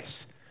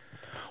sacrifice.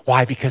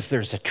 Why? Because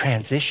there's a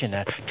transition,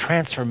 a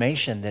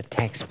transformation that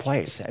takes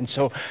place. And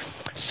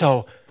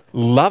so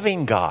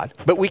loving God,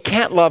 but we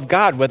can't love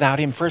God without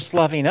him first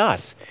loving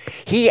us.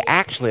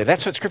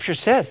 That's what scripture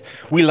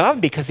says. We love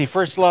because he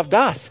first loved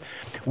us.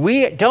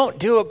 We don't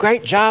do a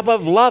great job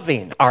of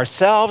loving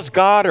ourselves,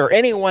 God, or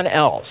anyone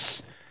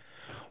else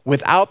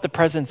without the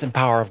presence and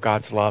power of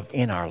God's love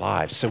in our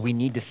lives. So we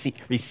need to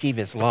receive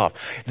his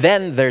love.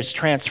 Then there's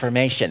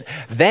transformation.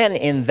 Then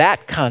in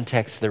that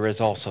context, there is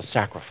also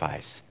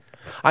sacrifice.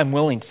 I'm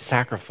willing to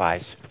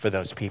sacrifice for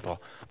those people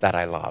that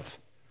I love.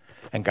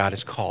 And God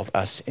has called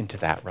us into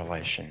that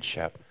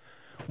relationship.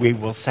 We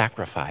will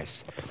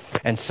sacrifice.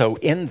 And so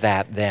in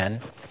that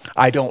then,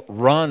 I don't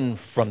run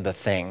from the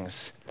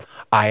things.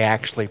 I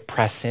actually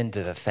press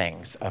into the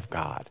things of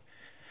God.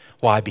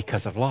 Why?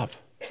 Because of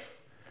love.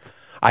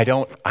 I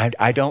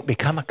don't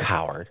become a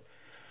coward.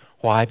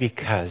 Why?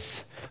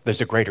 Because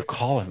there's a greater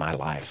call in my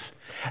life.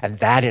 And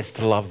that is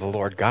to love the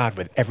Lord God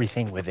with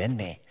everything within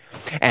me,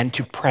 and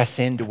to press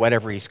into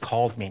whatever he's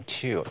called me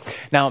to.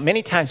 Now,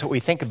 many times what we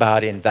think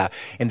about in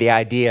the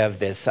idea of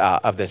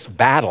this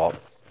battle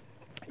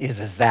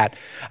is that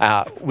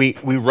we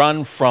would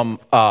run from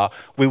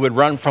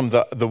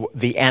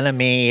the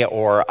enemy,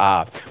 or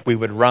we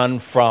would run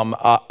from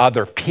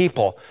other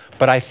people.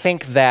 But I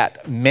think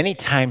that many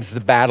times the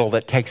battle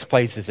that takes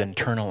place is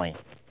internally.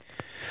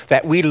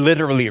 That we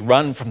literally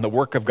run from the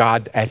work of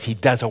God as he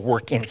does a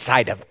work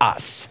inside of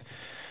us.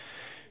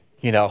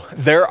 You know,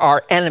 there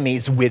are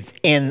enemies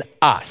within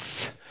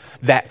us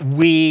that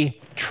we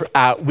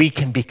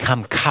can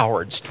become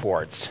cowards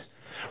towards.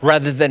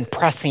 Rather than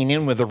pressing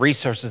in with the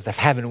resources of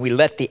heaven, we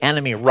let the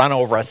enemy run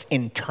over us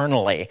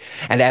internally.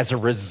 And as a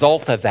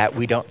result of that,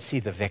 we don't see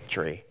the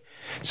victory.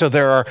 So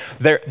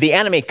the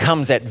enemy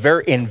comes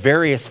in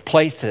various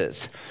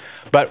places.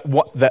 But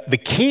the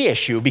key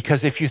issue,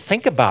 because if you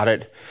think about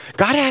it,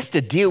 God has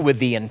to deal with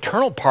the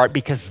internal part,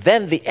 because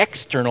then the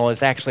external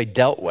is actually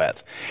dealt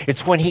with.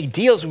 It's when he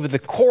deals with the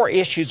core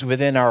issues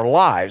within our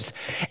lives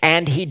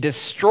and he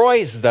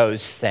destroys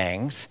those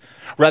things,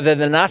 rather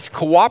than us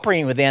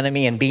cooperating with the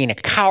enemy and being a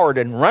coward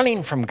and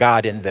running from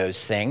God in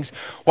those things.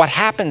 What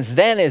happens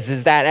then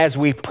is that as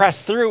we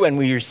press through and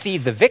we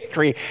receive the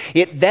victory,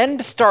 it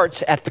then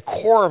starts at the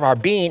core of our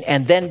being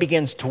and then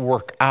begins to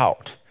work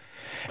out.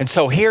 And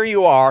so here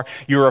you are,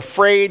 you're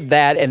afraid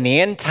that in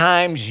the end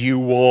times you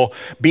will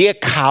be a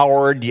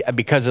coward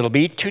because it'll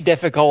be too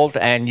difficult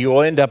and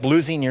you'll end up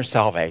losing your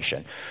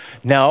salvation.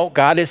 No,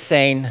 God is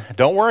saying,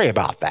 don't worry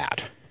about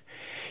that.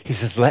 He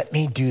says, let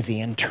me do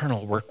the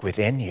internal work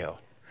within you.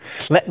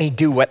 Let me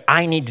do what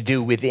I need to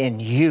do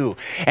within you.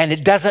 And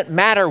it doesn't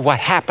matter what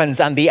happens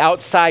on the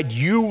outside,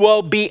 you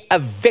will be a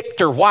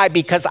victor. Why?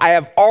 Because I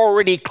have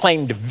already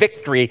claimed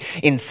victory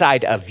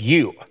inside of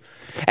you.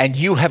 And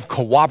you have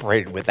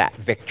cooperated with that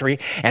victory.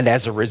 And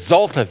as a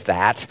result of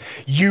that,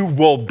 you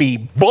will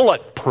be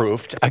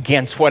bulletproofed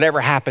against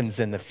whatever happens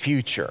in the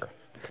future.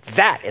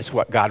 That is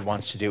what God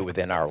wants to do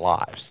within our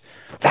lives.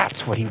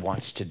 That's what he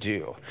wants to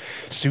do.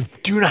 So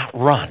do not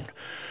run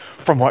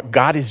from what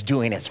God is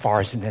doing as far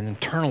as an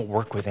internal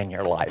work within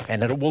your life.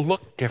 And it will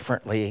look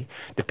differently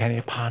depending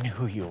upon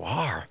who you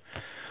are.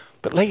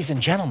 But ladies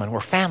and gentlemen, we're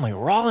family.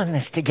 We're all in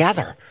this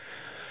together.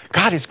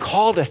 God has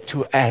called us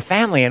to a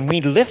family, and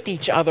we lift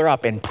each other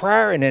up in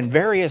prayer and in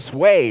various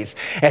ways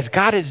as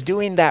God is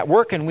doing that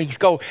work. And we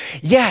go,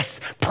 yes,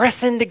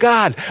 press into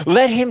God.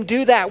 Let him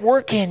do that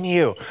work in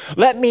you.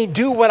 Let me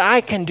do what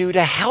I can do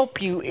to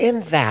help you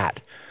in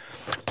that.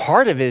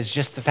 Part of it is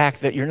just the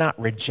fact that you're not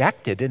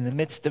rejected in the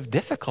midst of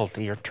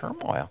difficulty or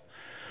turmoil.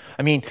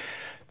 I mean,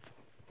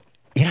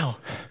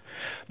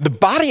 the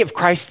body of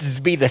Christ is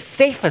to be the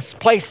safest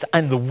place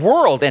in the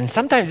world, and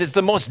sometimes it's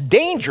the most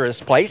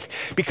dangerous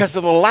place because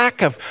of the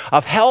lack of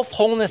health,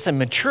 wholeness, and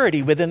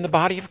maturity within the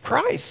body of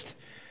Christ.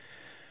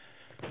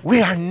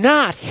 We are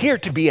not here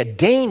to be a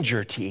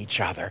danger to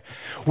each other.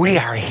 We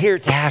are here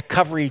to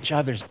cover each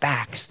other's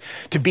backs,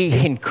 to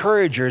be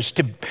encouragers,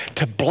 to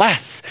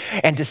bless,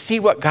 and to see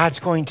what God's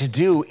going to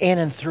do in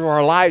and through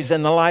our lives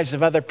and the lives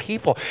of other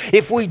people.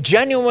 If we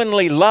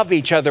genuinely love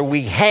each other,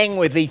 we hang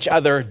with each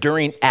other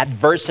during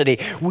adversity.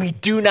 We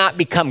do not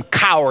become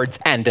cowards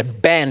and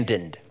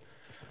abandoned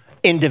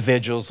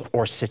individuals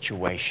or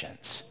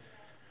situations.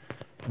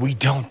 We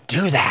don't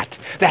do that.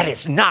 That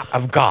is not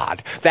of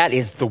God. That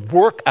is the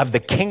work of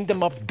the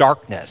kingdom of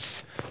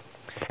darkness.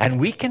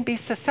 And we can be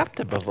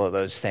susceptible to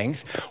those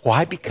things.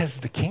 Why?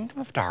 Because the kingdom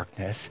of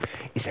darkness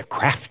is a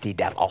crafty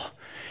devil.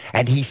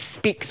 And he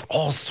speaks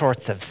all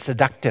sorts of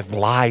seductive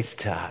lies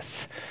to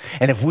us.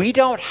 And if we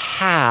don't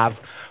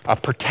have a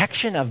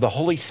protection of the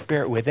Holy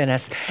Spirit within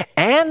us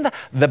and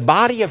the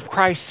body of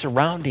Christ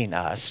surrounding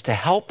us to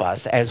help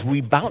us as we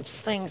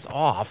bounce things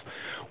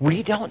off,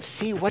 we don't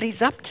see what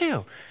he's up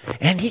to.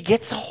 And he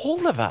gets a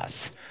hold of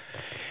us.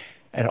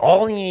 And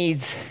all he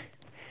needs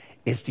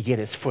is to get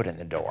his foot in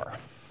the door.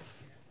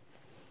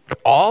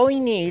 All he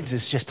needs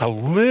is just a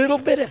little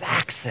bit of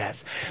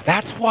access.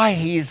 That's why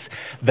he's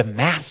the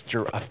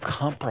master of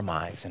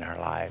compromise in our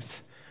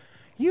lives.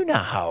 You know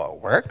how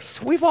it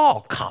works. We've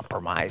all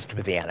compromised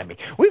with the enemy.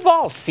 We've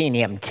all seen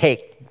him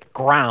take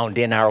ground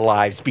in our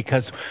lives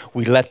because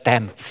we let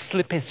them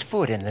slip his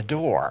foot in the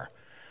door.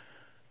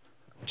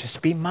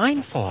 Just be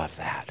mindful of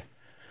that.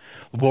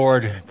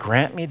 Lord,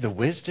 grant me the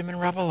wisdom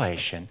and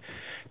revelation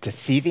to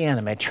see the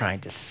enemy trying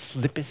to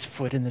slip his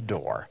foot in the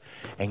door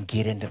and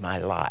get into my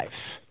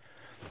life.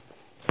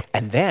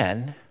 And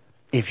then,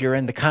 if you're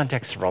in the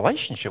context of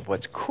relationship,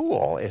 what's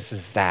cool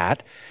is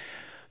that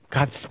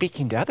God's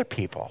speaking to other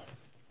people.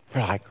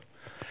 They're like,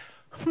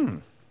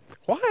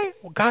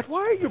 God,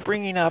 why are you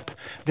bringing up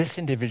this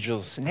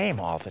individual's name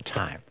all the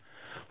time?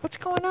 What's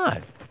going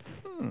on?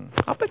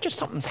 I'll bet you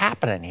something's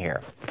happening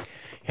here.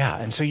 Yeah,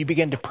 and so you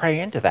begin to pray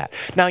into that.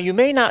 Now, you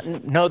may not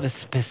know the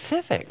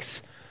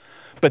specifics,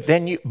 but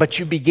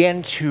you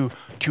begin to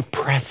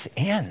press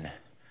in.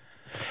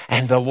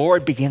 And the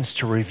Lord begins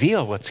to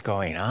reveal what's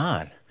going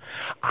on.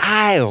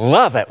 I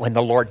love it when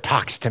the Lord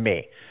talks to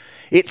me.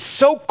 It's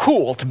so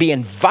cool to be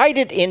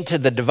invited into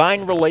the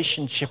divine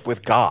relationship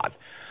with God.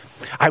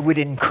 I would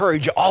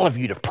encourage all of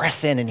you to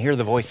press in and hear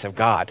the voice of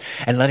God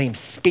and let him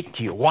speak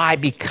to you. Why?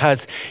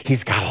 Because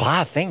he's got a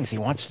lot of things he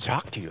wants to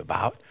talk to you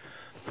about.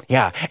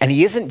 Yeah, and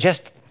he isn't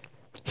just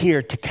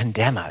here to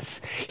condemn us.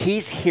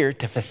 He's here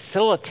to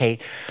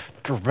facilitate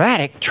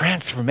dramatic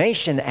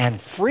transformation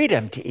and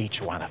freedom to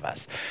each one of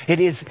us. It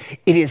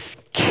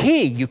is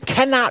key. You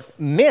cannot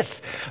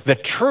miss the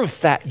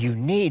truth that you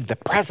need, the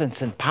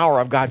presence and power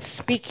of God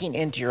speaking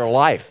into your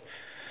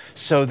life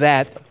so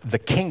that the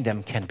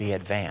kingdom can be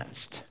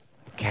advanced,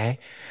 okay?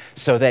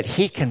 So that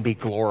he can be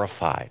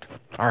glorified.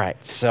 All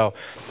right, so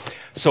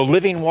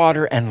living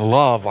water and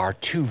love are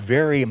two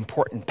very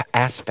important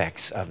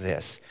aspects of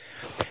this.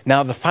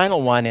 Now, the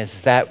final one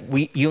is that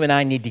you and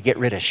I need to get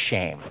rid of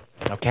shame,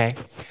 okay?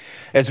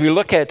 As we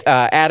look at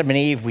Adam and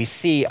Eve, we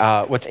see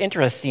what's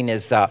interesting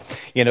is,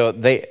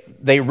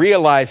 they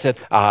realize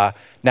that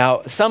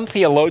now some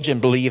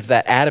theologians believe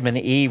that Adam and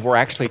Eve were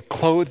actually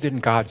clothed in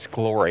God's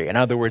glory. In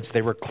other words,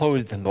 they were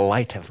clothed in the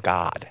light of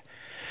God.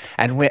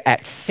 And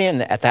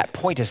at that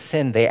point of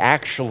sin,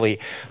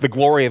 the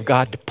glory of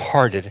God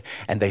departed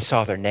and they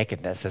saw their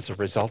nakedness as a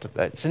result of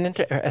that. It's an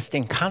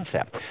interesting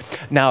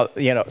concept. Now,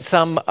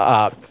 some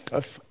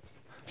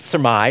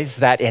surmise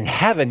that in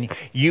heaven,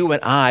 you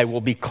and I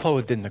will be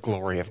clothed in the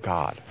glory of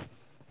God.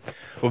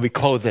 We'll be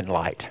clothed in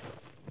light.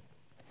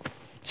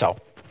 So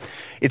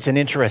it's an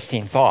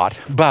interesting thought,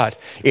 but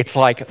it's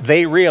like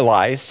they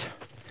realized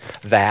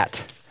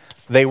that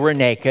they were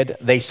naked.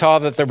 They saw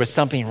that there was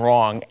something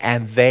wrong,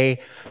 and they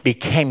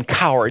became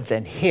cowards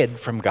and hid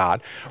from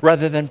God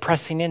rather than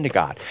pressing into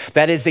God.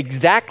 That is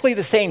exactly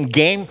the same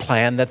game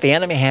plan that the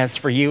enemy has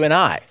for you and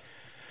I.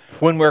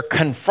 When we're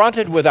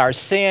confronted with our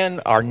sin,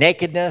 our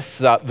nakedness,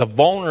 the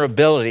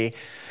vulnerability,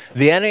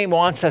 the enemy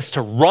wants us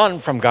to run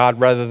from God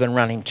rather than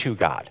running to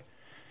God.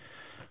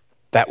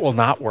 That will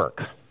not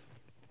work.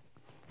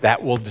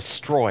 That will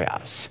destroy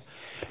us.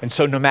 And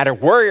so no matter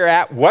where you're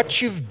at,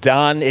 what you've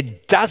done,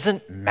 it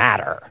doesn't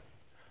matter.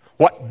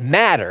 What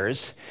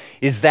matters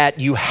is that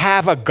you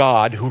have a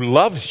God who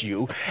loves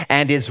you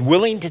and is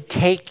willing to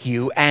take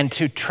you and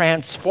to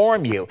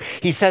transform you.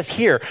 He says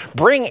here,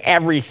 bring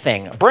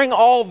everything, bring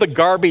all the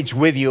garbage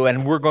with you,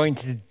 and we're going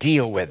to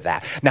deal with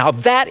that. Now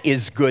that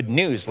is good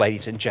news,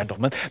 ladies and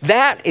gentlemen.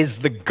 That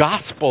is the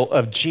gospel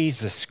of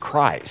Jesus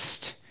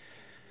Christ.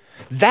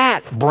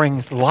 That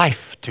brings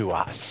life to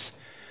us.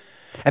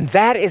 And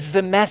that is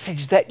the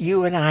message that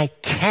you and I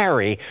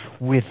carry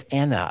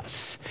within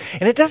us.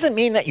 And it doesn't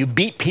mean that you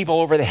beat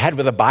people over the head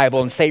with a Bible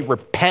and say,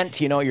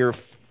 repent, you're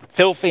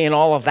filthy and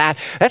all of that.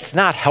 That's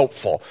not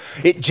helpful.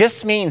 It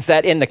just means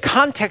that in the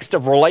context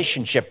of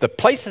relationship, the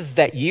places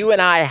that you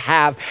and I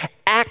have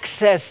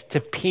access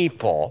to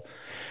people,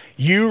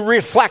 you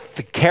reflect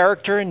the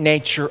character and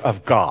nature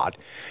of God.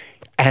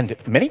 And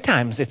many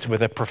times it's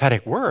with a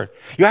prophetic word.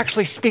 You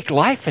actually speak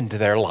life into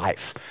their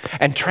life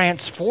and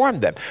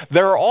transform them.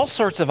 There are all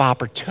sorts of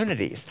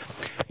opportunities.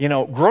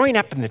 Growing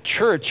up in the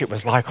church, it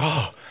was like,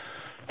 oh,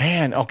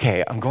 man,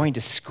 okay, I'm going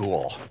to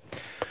school.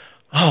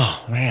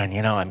 Oh,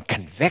 man, I'm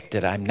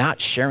convicted. I'm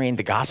not sharing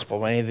the gospel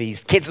with any of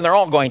these kids, and they're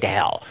all going to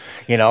hell.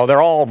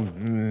 They're all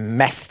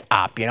messed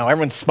up.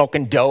 Everyone's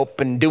smoking dope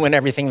and doing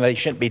everything they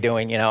shouldn't be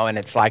doing, and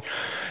it's like,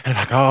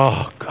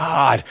 oh,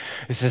 God,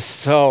 this is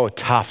so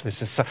tough.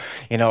 This is so,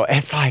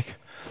 it's like,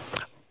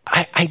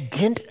 I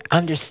didn't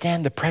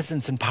understand the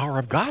presence and power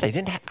of God. I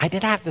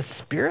didn't have the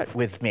Spirit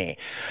with me.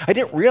 I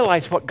didn't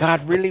realize what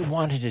God really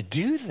wanted to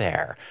do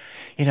there,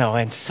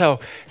 and so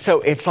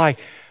it's like,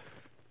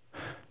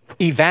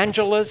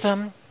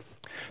 evangelism,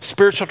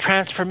 spiritual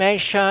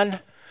transformation,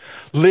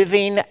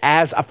 living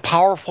as a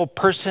powerful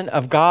person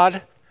of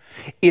God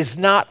is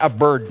not a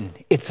burden,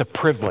 it's a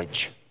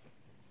privilege.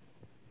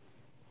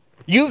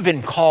 You've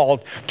been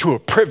called to a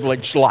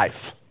privileged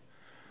life.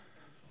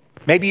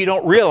 Maybe you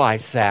don't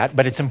realize that,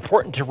 but it's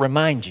important to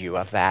remind you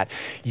of that.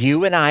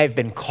 You and I have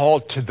been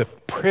called to the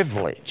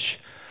privilege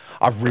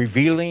of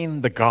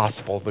revealing the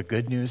gospel, the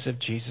good news of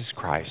Jesus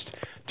Christ,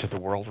 to the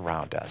world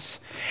around us.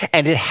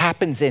 And it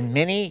happens in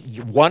many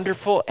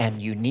wonderful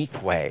and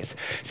unique ways.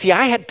 See,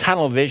 I had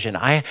tunnel vision.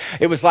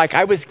 It was like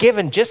I was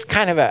given just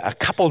kind of a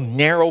couple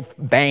narrow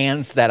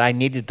bands that I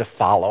needed to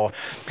follow.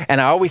 And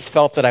I always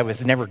felt that I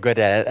was never good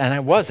at it. And I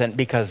wasn't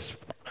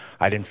because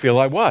I didn't feel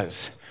I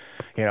was,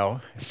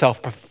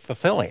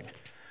 self-fulfilling.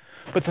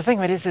 But the thing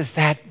of it is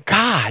that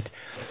God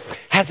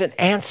has an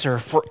answer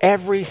for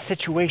every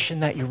situation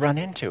that you run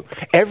into,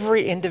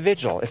 every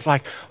individual. It's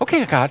like,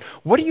 okay, God,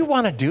 what do you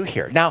want to do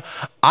here? Now,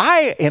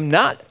 I am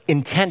not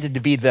intended to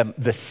be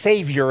the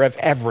savior of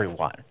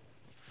everyone,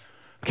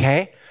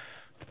 okay?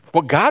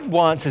 What God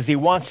wants is he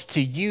wants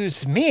to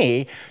use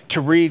me to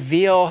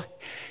reveal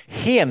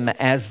him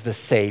as the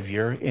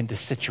savior into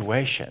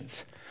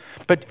situations.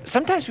 But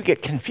sometimes we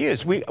get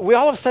confused. We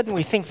all of a sudden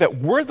we think that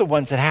we're the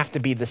ones that have to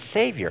be the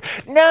savior.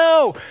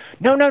 No.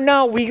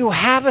 You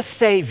have a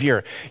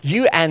savior.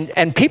 You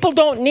and people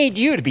don't need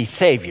you to be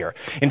savior.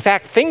 In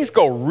fact, things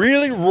go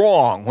really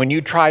wrong when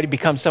you try to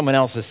become someone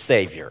else's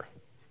savior.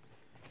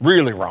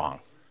 Really wrong.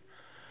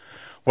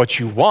 What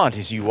you want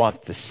is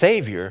the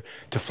savior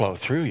to flow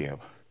through you.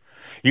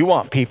 You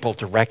want people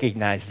to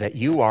recognize that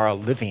you are a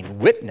living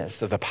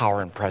witness of the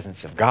power and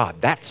presence of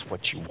God. That's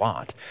what you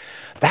want.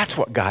 That's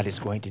what God is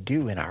going to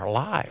do in our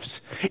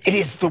lives. It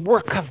is the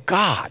work of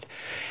God.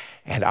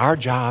 And our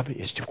job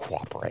is to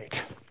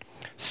cooperate.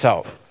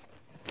 So,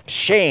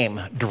 shame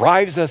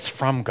drives us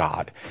from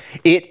God.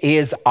 It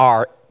is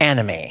our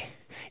enemy.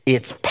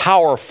 It's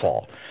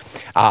powerful.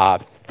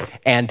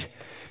 And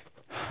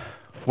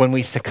when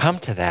we succumb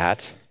to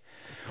that,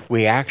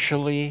 we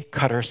actually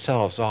cut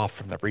ourselves off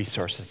from the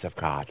resources of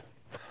God.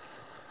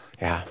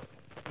 Yeah.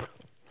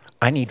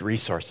 I need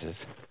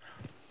resources.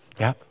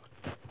 Yeah.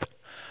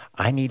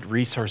 I need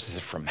resources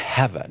from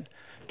heaven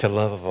to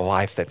live a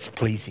life that's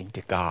pleasing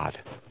to God.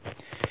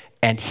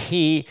 And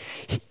I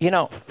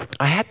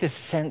had this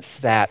sense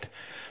that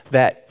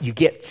you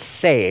get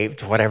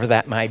saved, whatever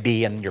that might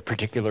be in your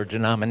particular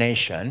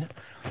denomination,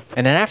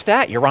 and then after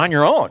that, you're on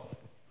your own.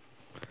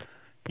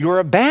 You're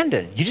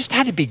abandoned. You just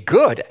had to be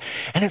good.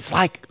 And it's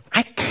like,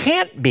 I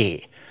can't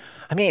be.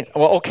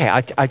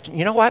 Okay,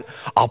 you know what?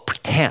 I'll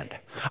pretend.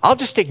 I'll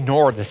just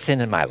ignore the sin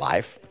in my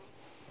life.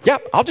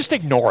 Yep, I'll just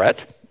ignore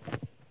it.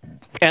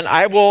 And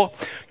I will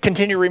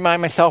continue to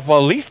remind myself, well,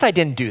 at least I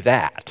didn't do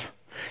that.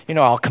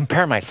 I'll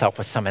compare myself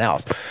with someone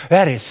else.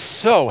 That is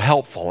so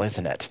helpful,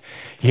 isn't it?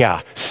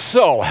 Yeah,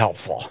 so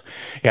helpful.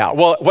 Yeah,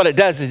 well, what it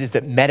does is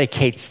it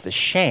medicates the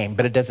shame,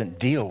 but it doesn't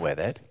deal with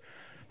it.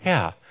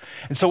 Yeah.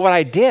 And so what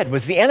I did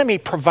was the enemy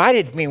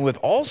provided me with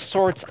all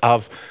sorts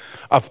of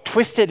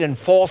twisted and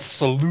false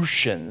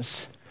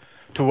solutions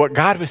to what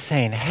God was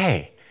saying.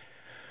 Hey,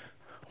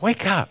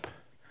 wake up.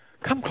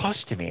 Come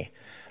close to me.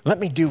 Let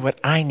me do what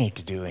I need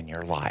to do in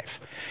your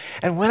life.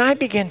 And when I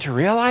began to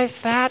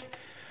realize that,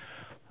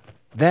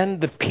 then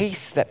the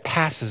peace that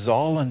passes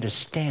all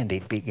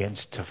understanding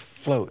begins to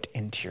float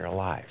into your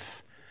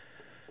life.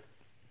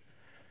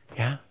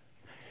 Yeah?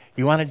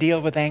 You want to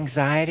deal with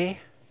anxiety?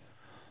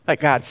 Let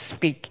God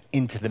speak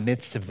into the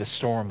midst of the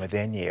storm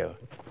within you.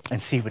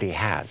 and see what he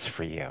has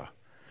for you.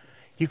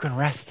 You can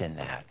rest in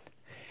that.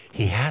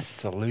 He has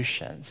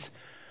solutions.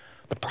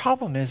 The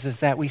problem is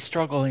that we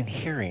struggle in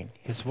hearing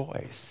his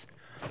voice.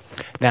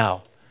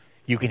 Now,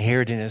 you can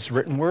hear it in his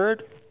written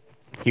word.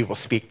 He will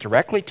speak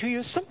directly to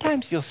you.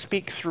 Sometimes he'll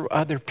speak through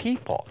other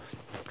people.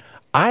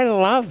 I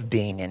love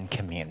being in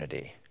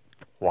community.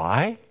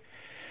 Why?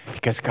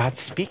 Because God's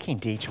speaking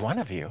to each one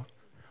of you,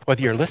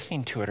 whether you're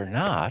listening to it or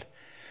not.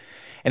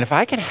 And if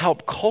I can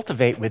help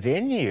cultivate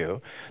within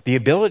you the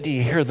ability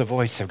to hear the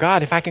voice of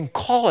God, if I can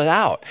call it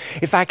out,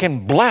 if I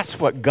can bless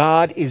what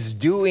God is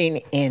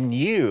doing in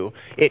you,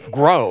 it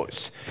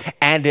grows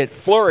and it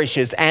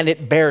flourishes and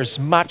it bears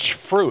much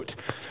fruit.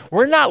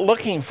 We're not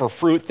looking for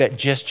fruit that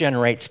just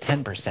generates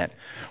 10%.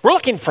 We're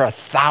looking for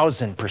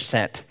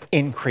 1,000%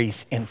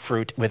 increase in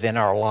fruit within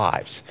our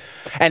lives.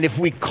 And if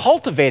we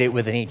cultivate it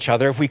within each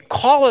other, if we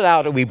call it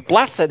out and we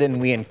bless it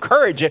and we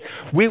encourage it,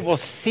 we will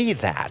see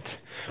that.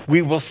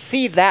 We will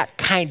see that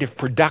kind of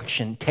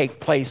production take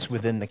place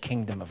within the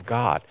kingdom of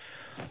God.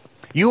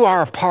 You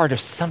are a part of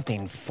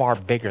something far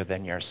bigger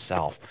than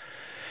yourself.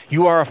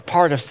 You are a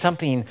part of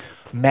something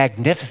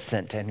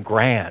magnificent and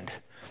grand.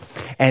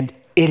 And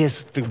it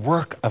is the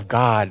work of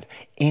God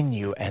in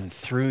you and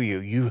through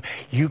you.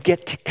 You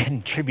get to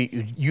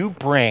contribute. You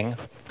bring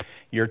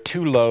your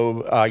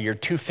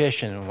two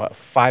fish and what,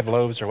 5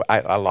 loaves, or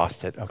I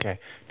lost it. Okay,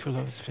 2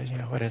 loaves of fish.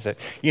 What is it?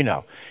 You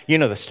know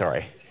the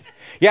story.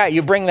 Yeah,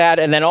 you bring that,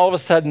 and then all of a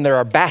sudden there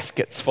are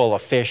baskets full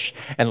of fish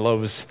and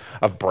loaves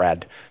of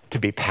bread to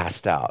be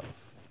passed out.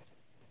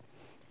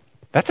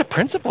 That's a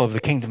principle of the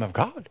kingdom of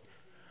God.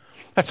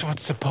 That's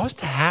what's supposed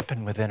to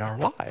happen within our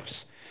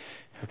lives.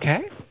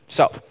 Okay?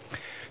 So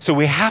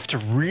we have to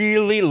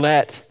really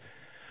let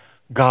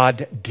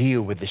God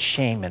deal with the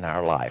shame in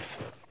our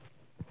life.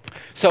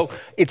 So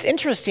it's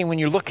interesting when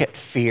you look at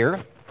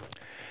fear,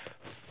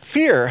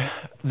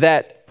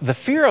 that the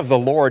fear of the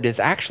Lord is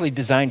actually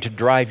designed to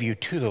drive you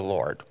to the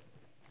Lord,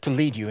 to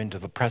lead you into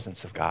the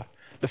presence of God,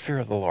 the fear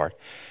of the Lord.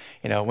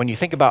 When you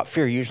think about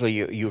fear, usually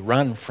you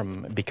run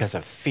because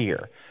of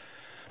fear.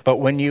 But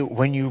when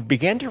you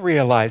begin to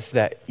realize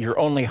that your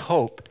only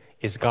hope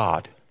is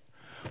God,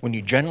 when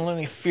you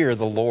genuinely fear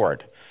the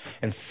Lord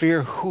and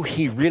fear who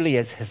he really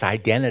is, his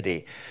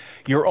identity,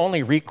 your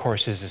only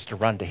recourse is to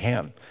run to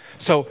him.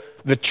 So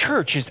the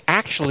church is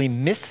actually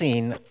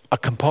missing a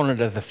component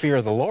of the fear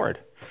of the Lord.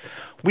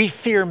 We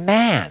fear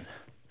man.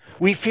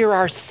 We fear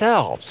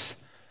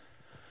ourselves.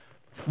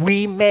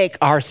 We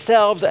make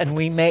ourselves and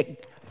we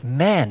make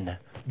men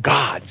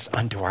gods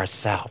unto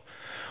ourselves.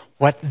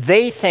 What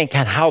they think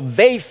and how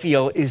they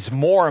feel is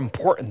more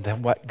important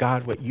than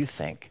what you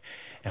think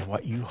and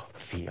what you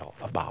feel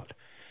about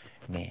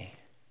me.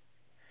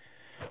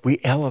 We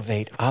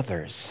elevate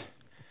others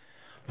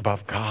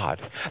above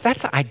God.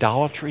 That's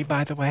idolatry,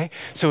 by the way.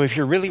 So if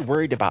you're really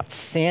worried about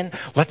sin,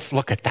 let's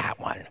look at that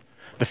one.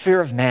 The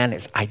fear of man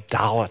is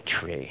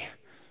idolatry.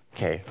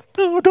 Okay.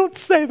 No, don't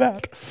say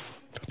that.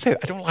 Don't say that.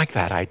 I don't like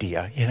that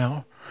idea,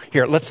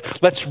 Here, let's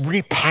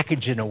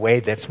repackage in a way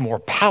that's more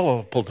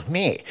palatable to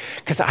me,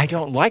 because I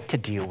don't like to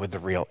deal with the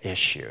real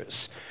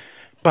issues.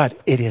 But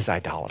it is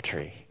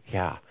idolatry,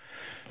 yeah.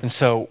 And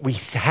so we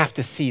have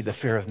to see the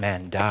fear of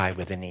man die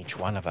within each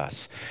one of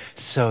us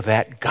so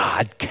that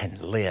God can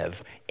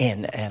live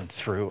in and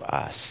through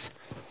us.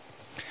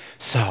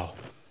 So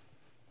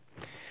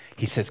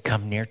he says,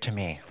 come near to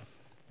me.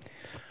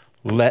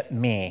 Let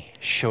me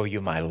show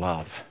you my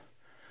love.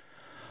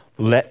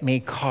 Let me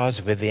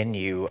cause within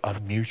you a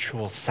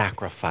mutual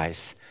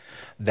sacrifice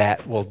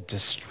that will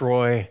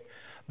destroy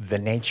the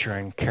nature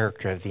and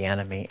character of the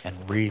enemy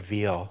and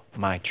reveal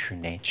my true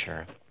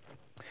nature.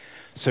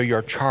 So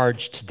your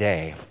charge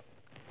today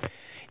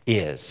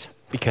is,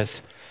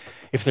 because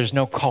if there's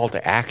no call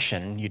to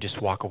action, you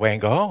just walk away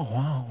and go, oh,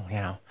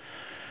 wow,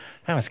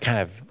 that was kind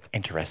of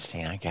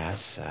interesting, I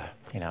guess,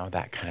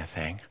 that kind of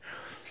thing.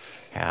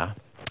 Yeah.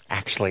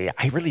 Actually,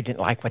 I really didn't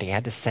like what he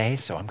had to say,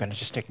 so I'm going to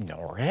just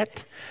ignore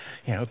it.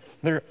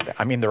 There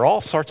are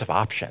all sorts of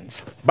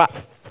options. But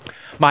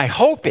my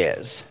hope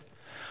is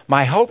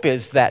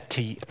that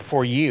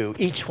for you,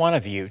 each one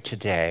of you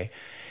today,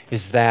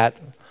 is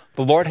that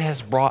the Lord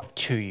has brought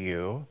to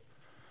you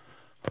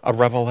a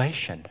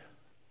revelation.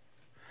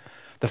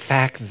 The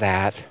fact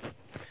that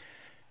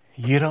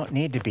you don't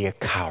need to be a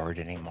coward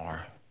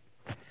anymore,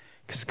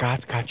 because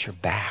God's got your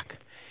back.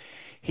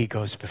 He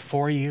goes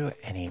before you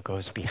and he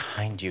goes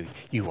behind you.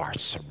 You are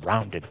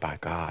surrounded by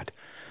God.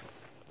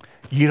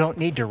 You don't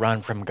need to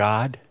run from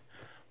God.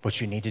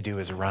 What you need to do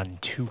is run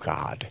to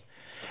God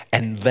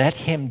and let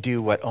him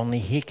do what only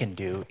he can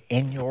do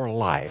in your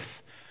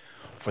life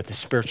for the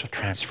spiritual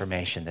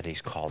transformation that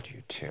he's called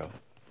you to.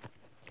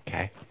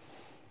 Okay?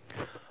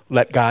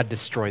 Let God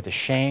destroy the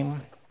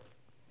shame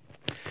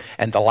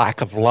and the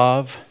lack of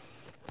love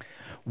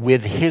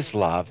with his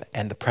love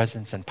and the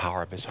presence and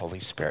power of his Holy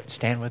Spirit.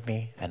 Stand with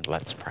me and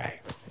let's pray.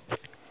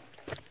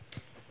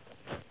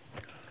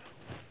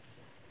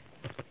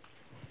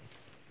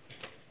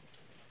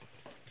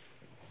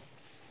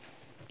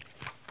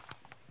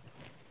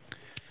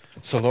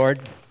 So Lord,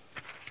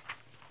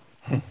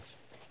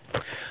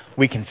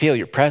 We can feel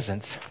your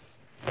presence.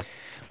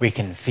 We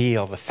can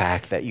feel the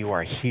fact that you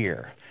are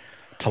here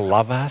to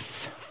love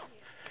us,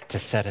 to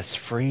set us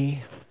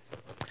free,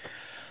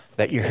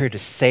 that you're here to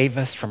save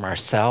us from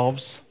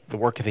ourselves, the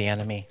work of the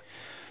enemy,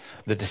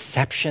 the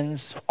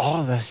deceptions,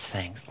 all of those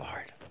things,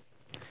 Lord.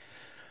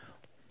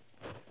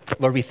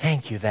 Lord, we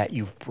thank you that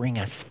you bring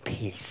us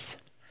peace,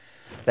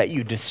 that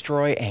you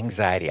destroy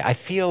anxiety. I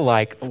feel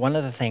like one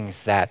of the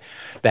things that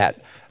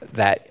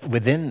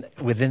within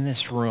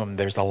this room,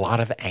 there's a lot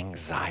of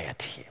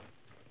anxiety.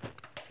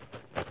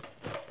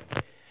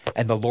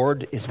 And the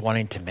Lord is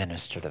wanting to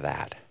minister to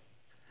that.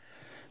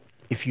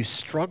 If you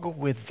struggle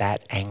with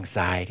that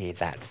anxiety,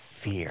 that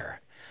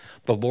fear,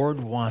 the Lord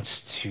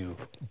wants to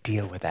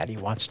deal with that. He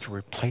wants to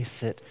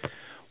replace it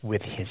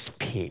with his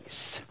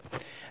peace.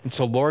 And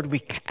so, Lord,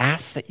 we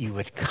ask that you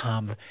would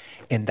come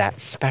in that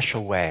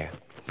special way.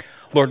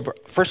 Lord,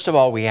 first of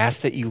all, we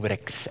ask that you would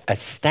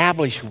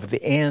establish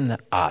within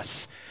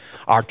us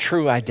our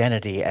true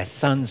identity as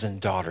sons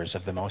and daughters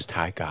of the Most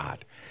High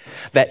God.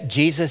 That,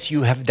 Jesus,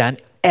 you have done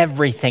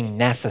everything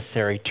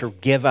necessary to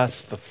give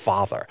us the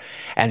Father.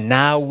 And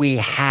now we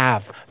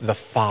have the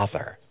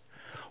Father.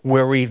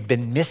 Where we've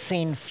been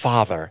missing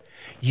Father,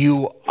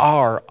 you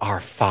are our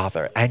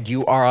Father, and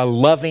you are a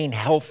loving,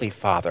 healthy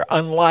Father,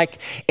 unlike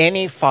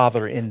any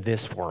father in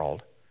this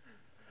world.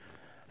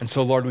 And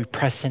so, Lord, we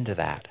press into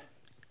that.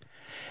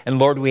 And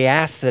Lord, we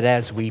ask that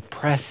as we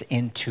press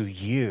into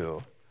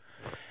you,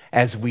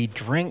 as we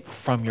drink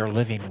from your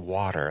living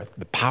water,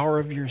 the power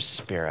of your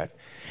Spirit,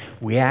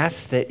 we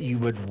ask that you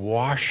would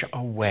wash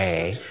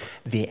away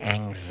the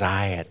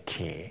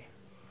anxiety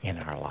in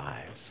our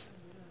lives.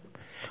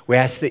 We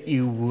ask that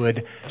you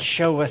would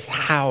show us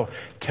how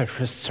to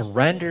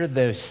surrender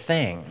those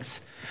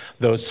things,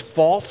 those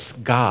false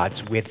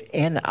gods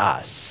within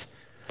us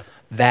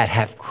that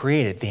have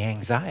created the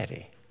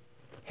anxiety.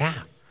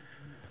 Yeah.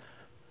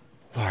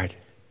 Lord,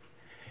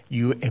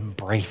 you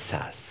embrace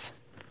us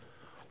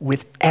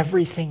with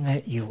everything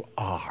that you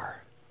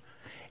are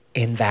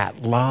in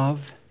that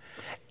love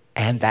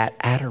and that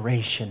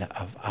adoration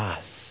of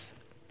us.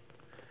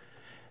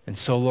 And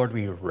so, Lord,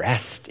 we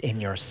rest in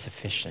your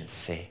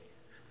sufficiency.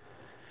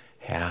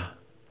 Yeah.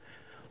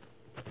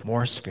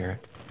 More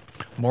Spirit,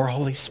 more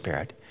Holy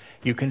Spirit.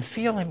 You can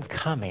feel him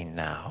coming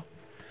now.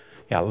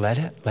 Yeah, let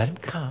him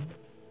come.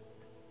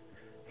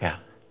 Yeah.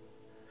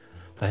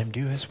 Let him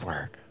do his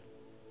work.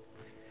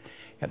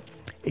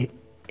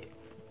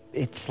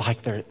 It's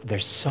like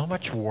there's so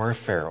much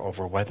warfare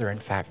over whether in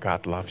fact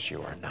God loves you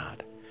or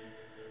not.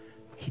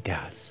 He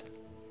does.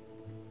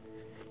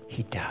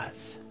 He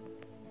does.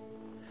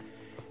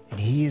 And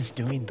he is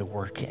doing the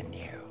work in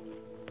you.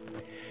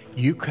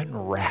 You can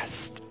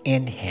rest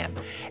in him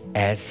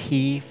as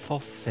he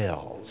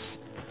fulfills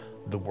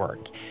the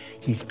work.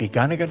 He's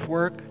begun a good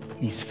work.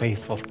 He's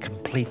faithful to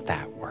complete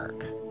that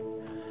work.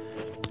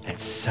 And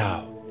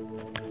so,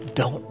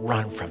 don't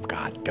run from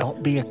God.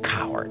 Don't be a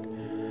coward.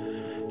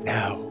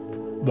 No.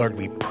 Lord,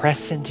 we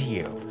press into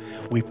you.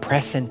 We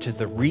press into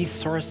the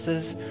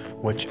resources,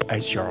 which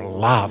is your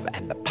love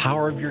and the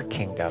power of your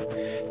kingdom,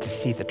 to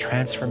see the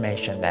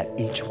transformation that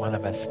each one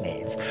of us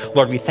needs.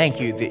 Lord, we thank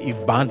you that you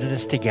bonded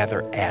us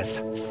together as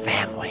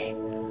family.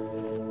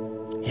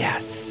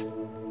 Yes.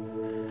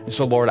 And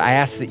so, Lord, I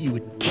ask that you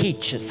would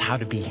teach us how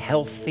to be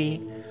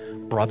healthy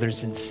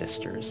brothers and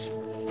sisters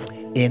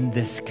in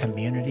this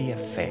community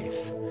of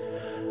faith.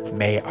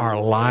 May our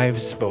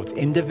lives, both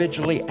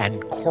individually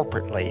and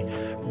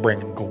corporately,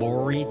 bring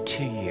glory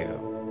to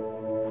you.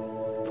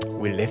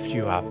 We lift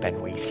you up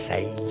and we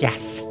say,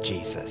 yes,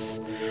 Jesus,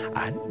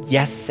 and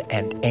yes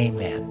and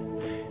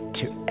amen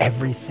to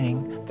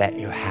everything that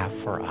you have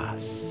for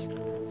us.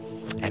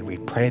 And we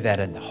pray that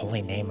in the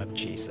holy name of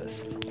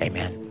Jesus.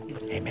 Amen.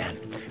 Amen.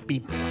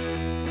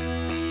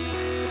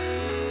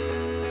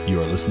 You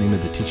are listening to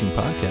the teaching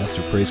podcast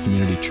of Praise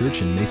Community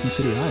Church in Mason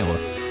City, Iowa.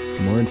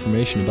 For more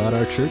information about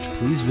our church,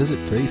 please visit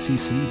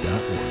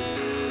praisecc.org.